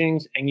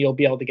questions and you'll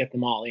be able to get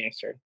them all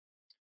answered.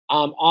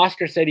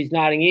 Oscar said he's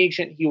not an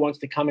agent. He wants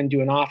to come and do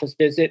an office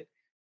visit.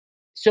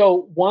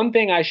 So one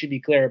thing I should be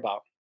clear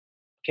about,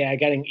 okay, I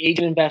got an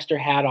agent investor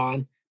hat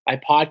on. My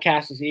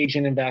podcast is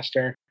Agent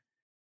Investor.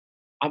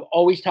 I'm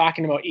always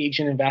talking about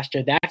agent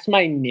investor. That's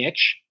my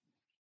niche.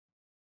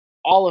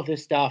 all of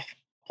this stuff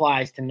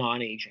applies to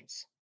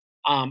non-agents.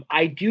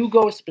 I do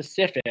go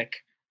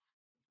specific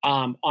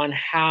on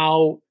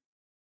how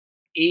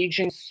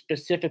agents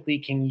specifically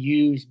can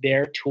use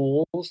their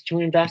tools to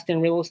invest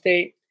in real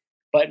estate,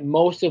 but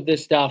most of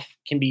this stuff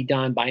can be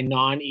done by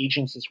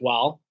non-agents as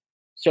well.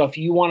 So if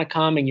you want to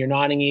come and you're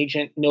not an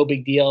agent, no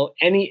big deal.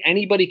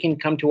 Anybody can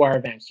come to our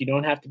events. You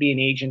don't have to be an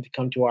agent to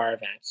come to our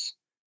events.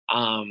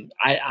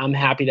 I'm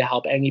happy to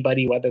help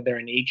anybody, whether they're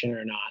an agent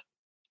or not.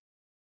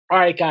 All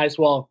right, guys.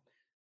 Well,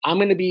 I'm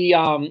going to be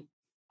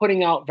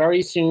putting out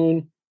very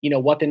soon,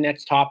 what the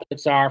next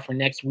topics are for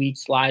next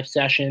week's live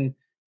session.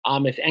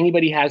 If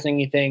anybody has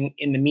anything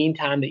in the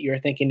meantime that you're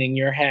thinking in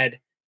your head,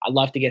 I'd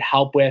love to get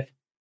help with.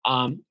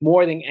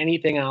 More than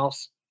anything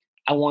else,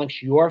 I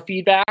want your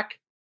feedback.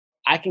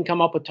 I can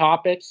come up with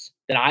topics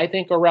that I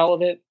think are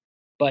relevant,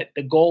 but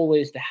the goal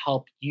is to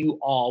help you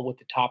all with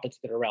the topics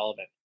that are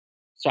relevant.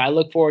 So I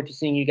look forward to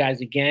seeing you guys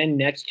again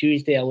next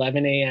Tuesday,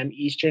 11 a.m.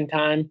 Eastern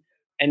time.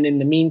 And in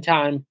the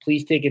meantime,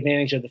 please take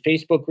advantage of the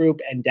Facebook group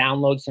and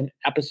download some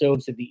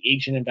episodes of the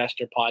Agent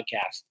Investor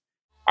podcast.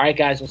 All right,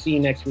 guys, we'll see you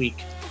next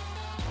week.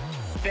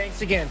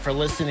 Thanks again for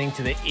listening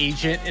to the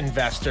Agent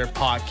Investor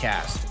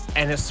podcast.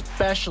 And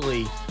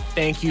especially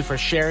thank you for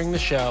sharing the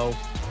show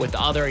with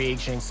other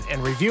agents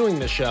and reviewing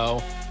the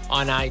show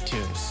on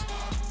iTunes.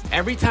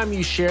 Every time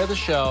you share the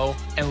show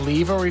and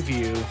leave a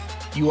review,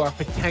 you are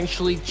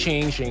potentially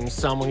changing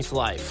someone's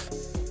life.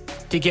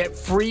 To get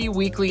free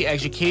weekly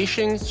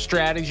education,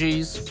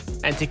 strategies,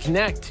 and to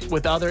connect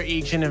with other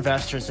agent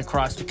investors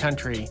across the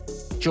country,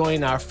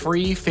 join our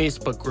free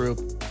Facebook group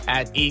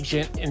at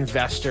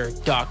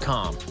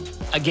agentinvestor.com.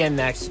 Again,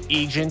 that's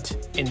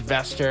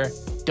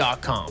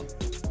agentinvestor.com.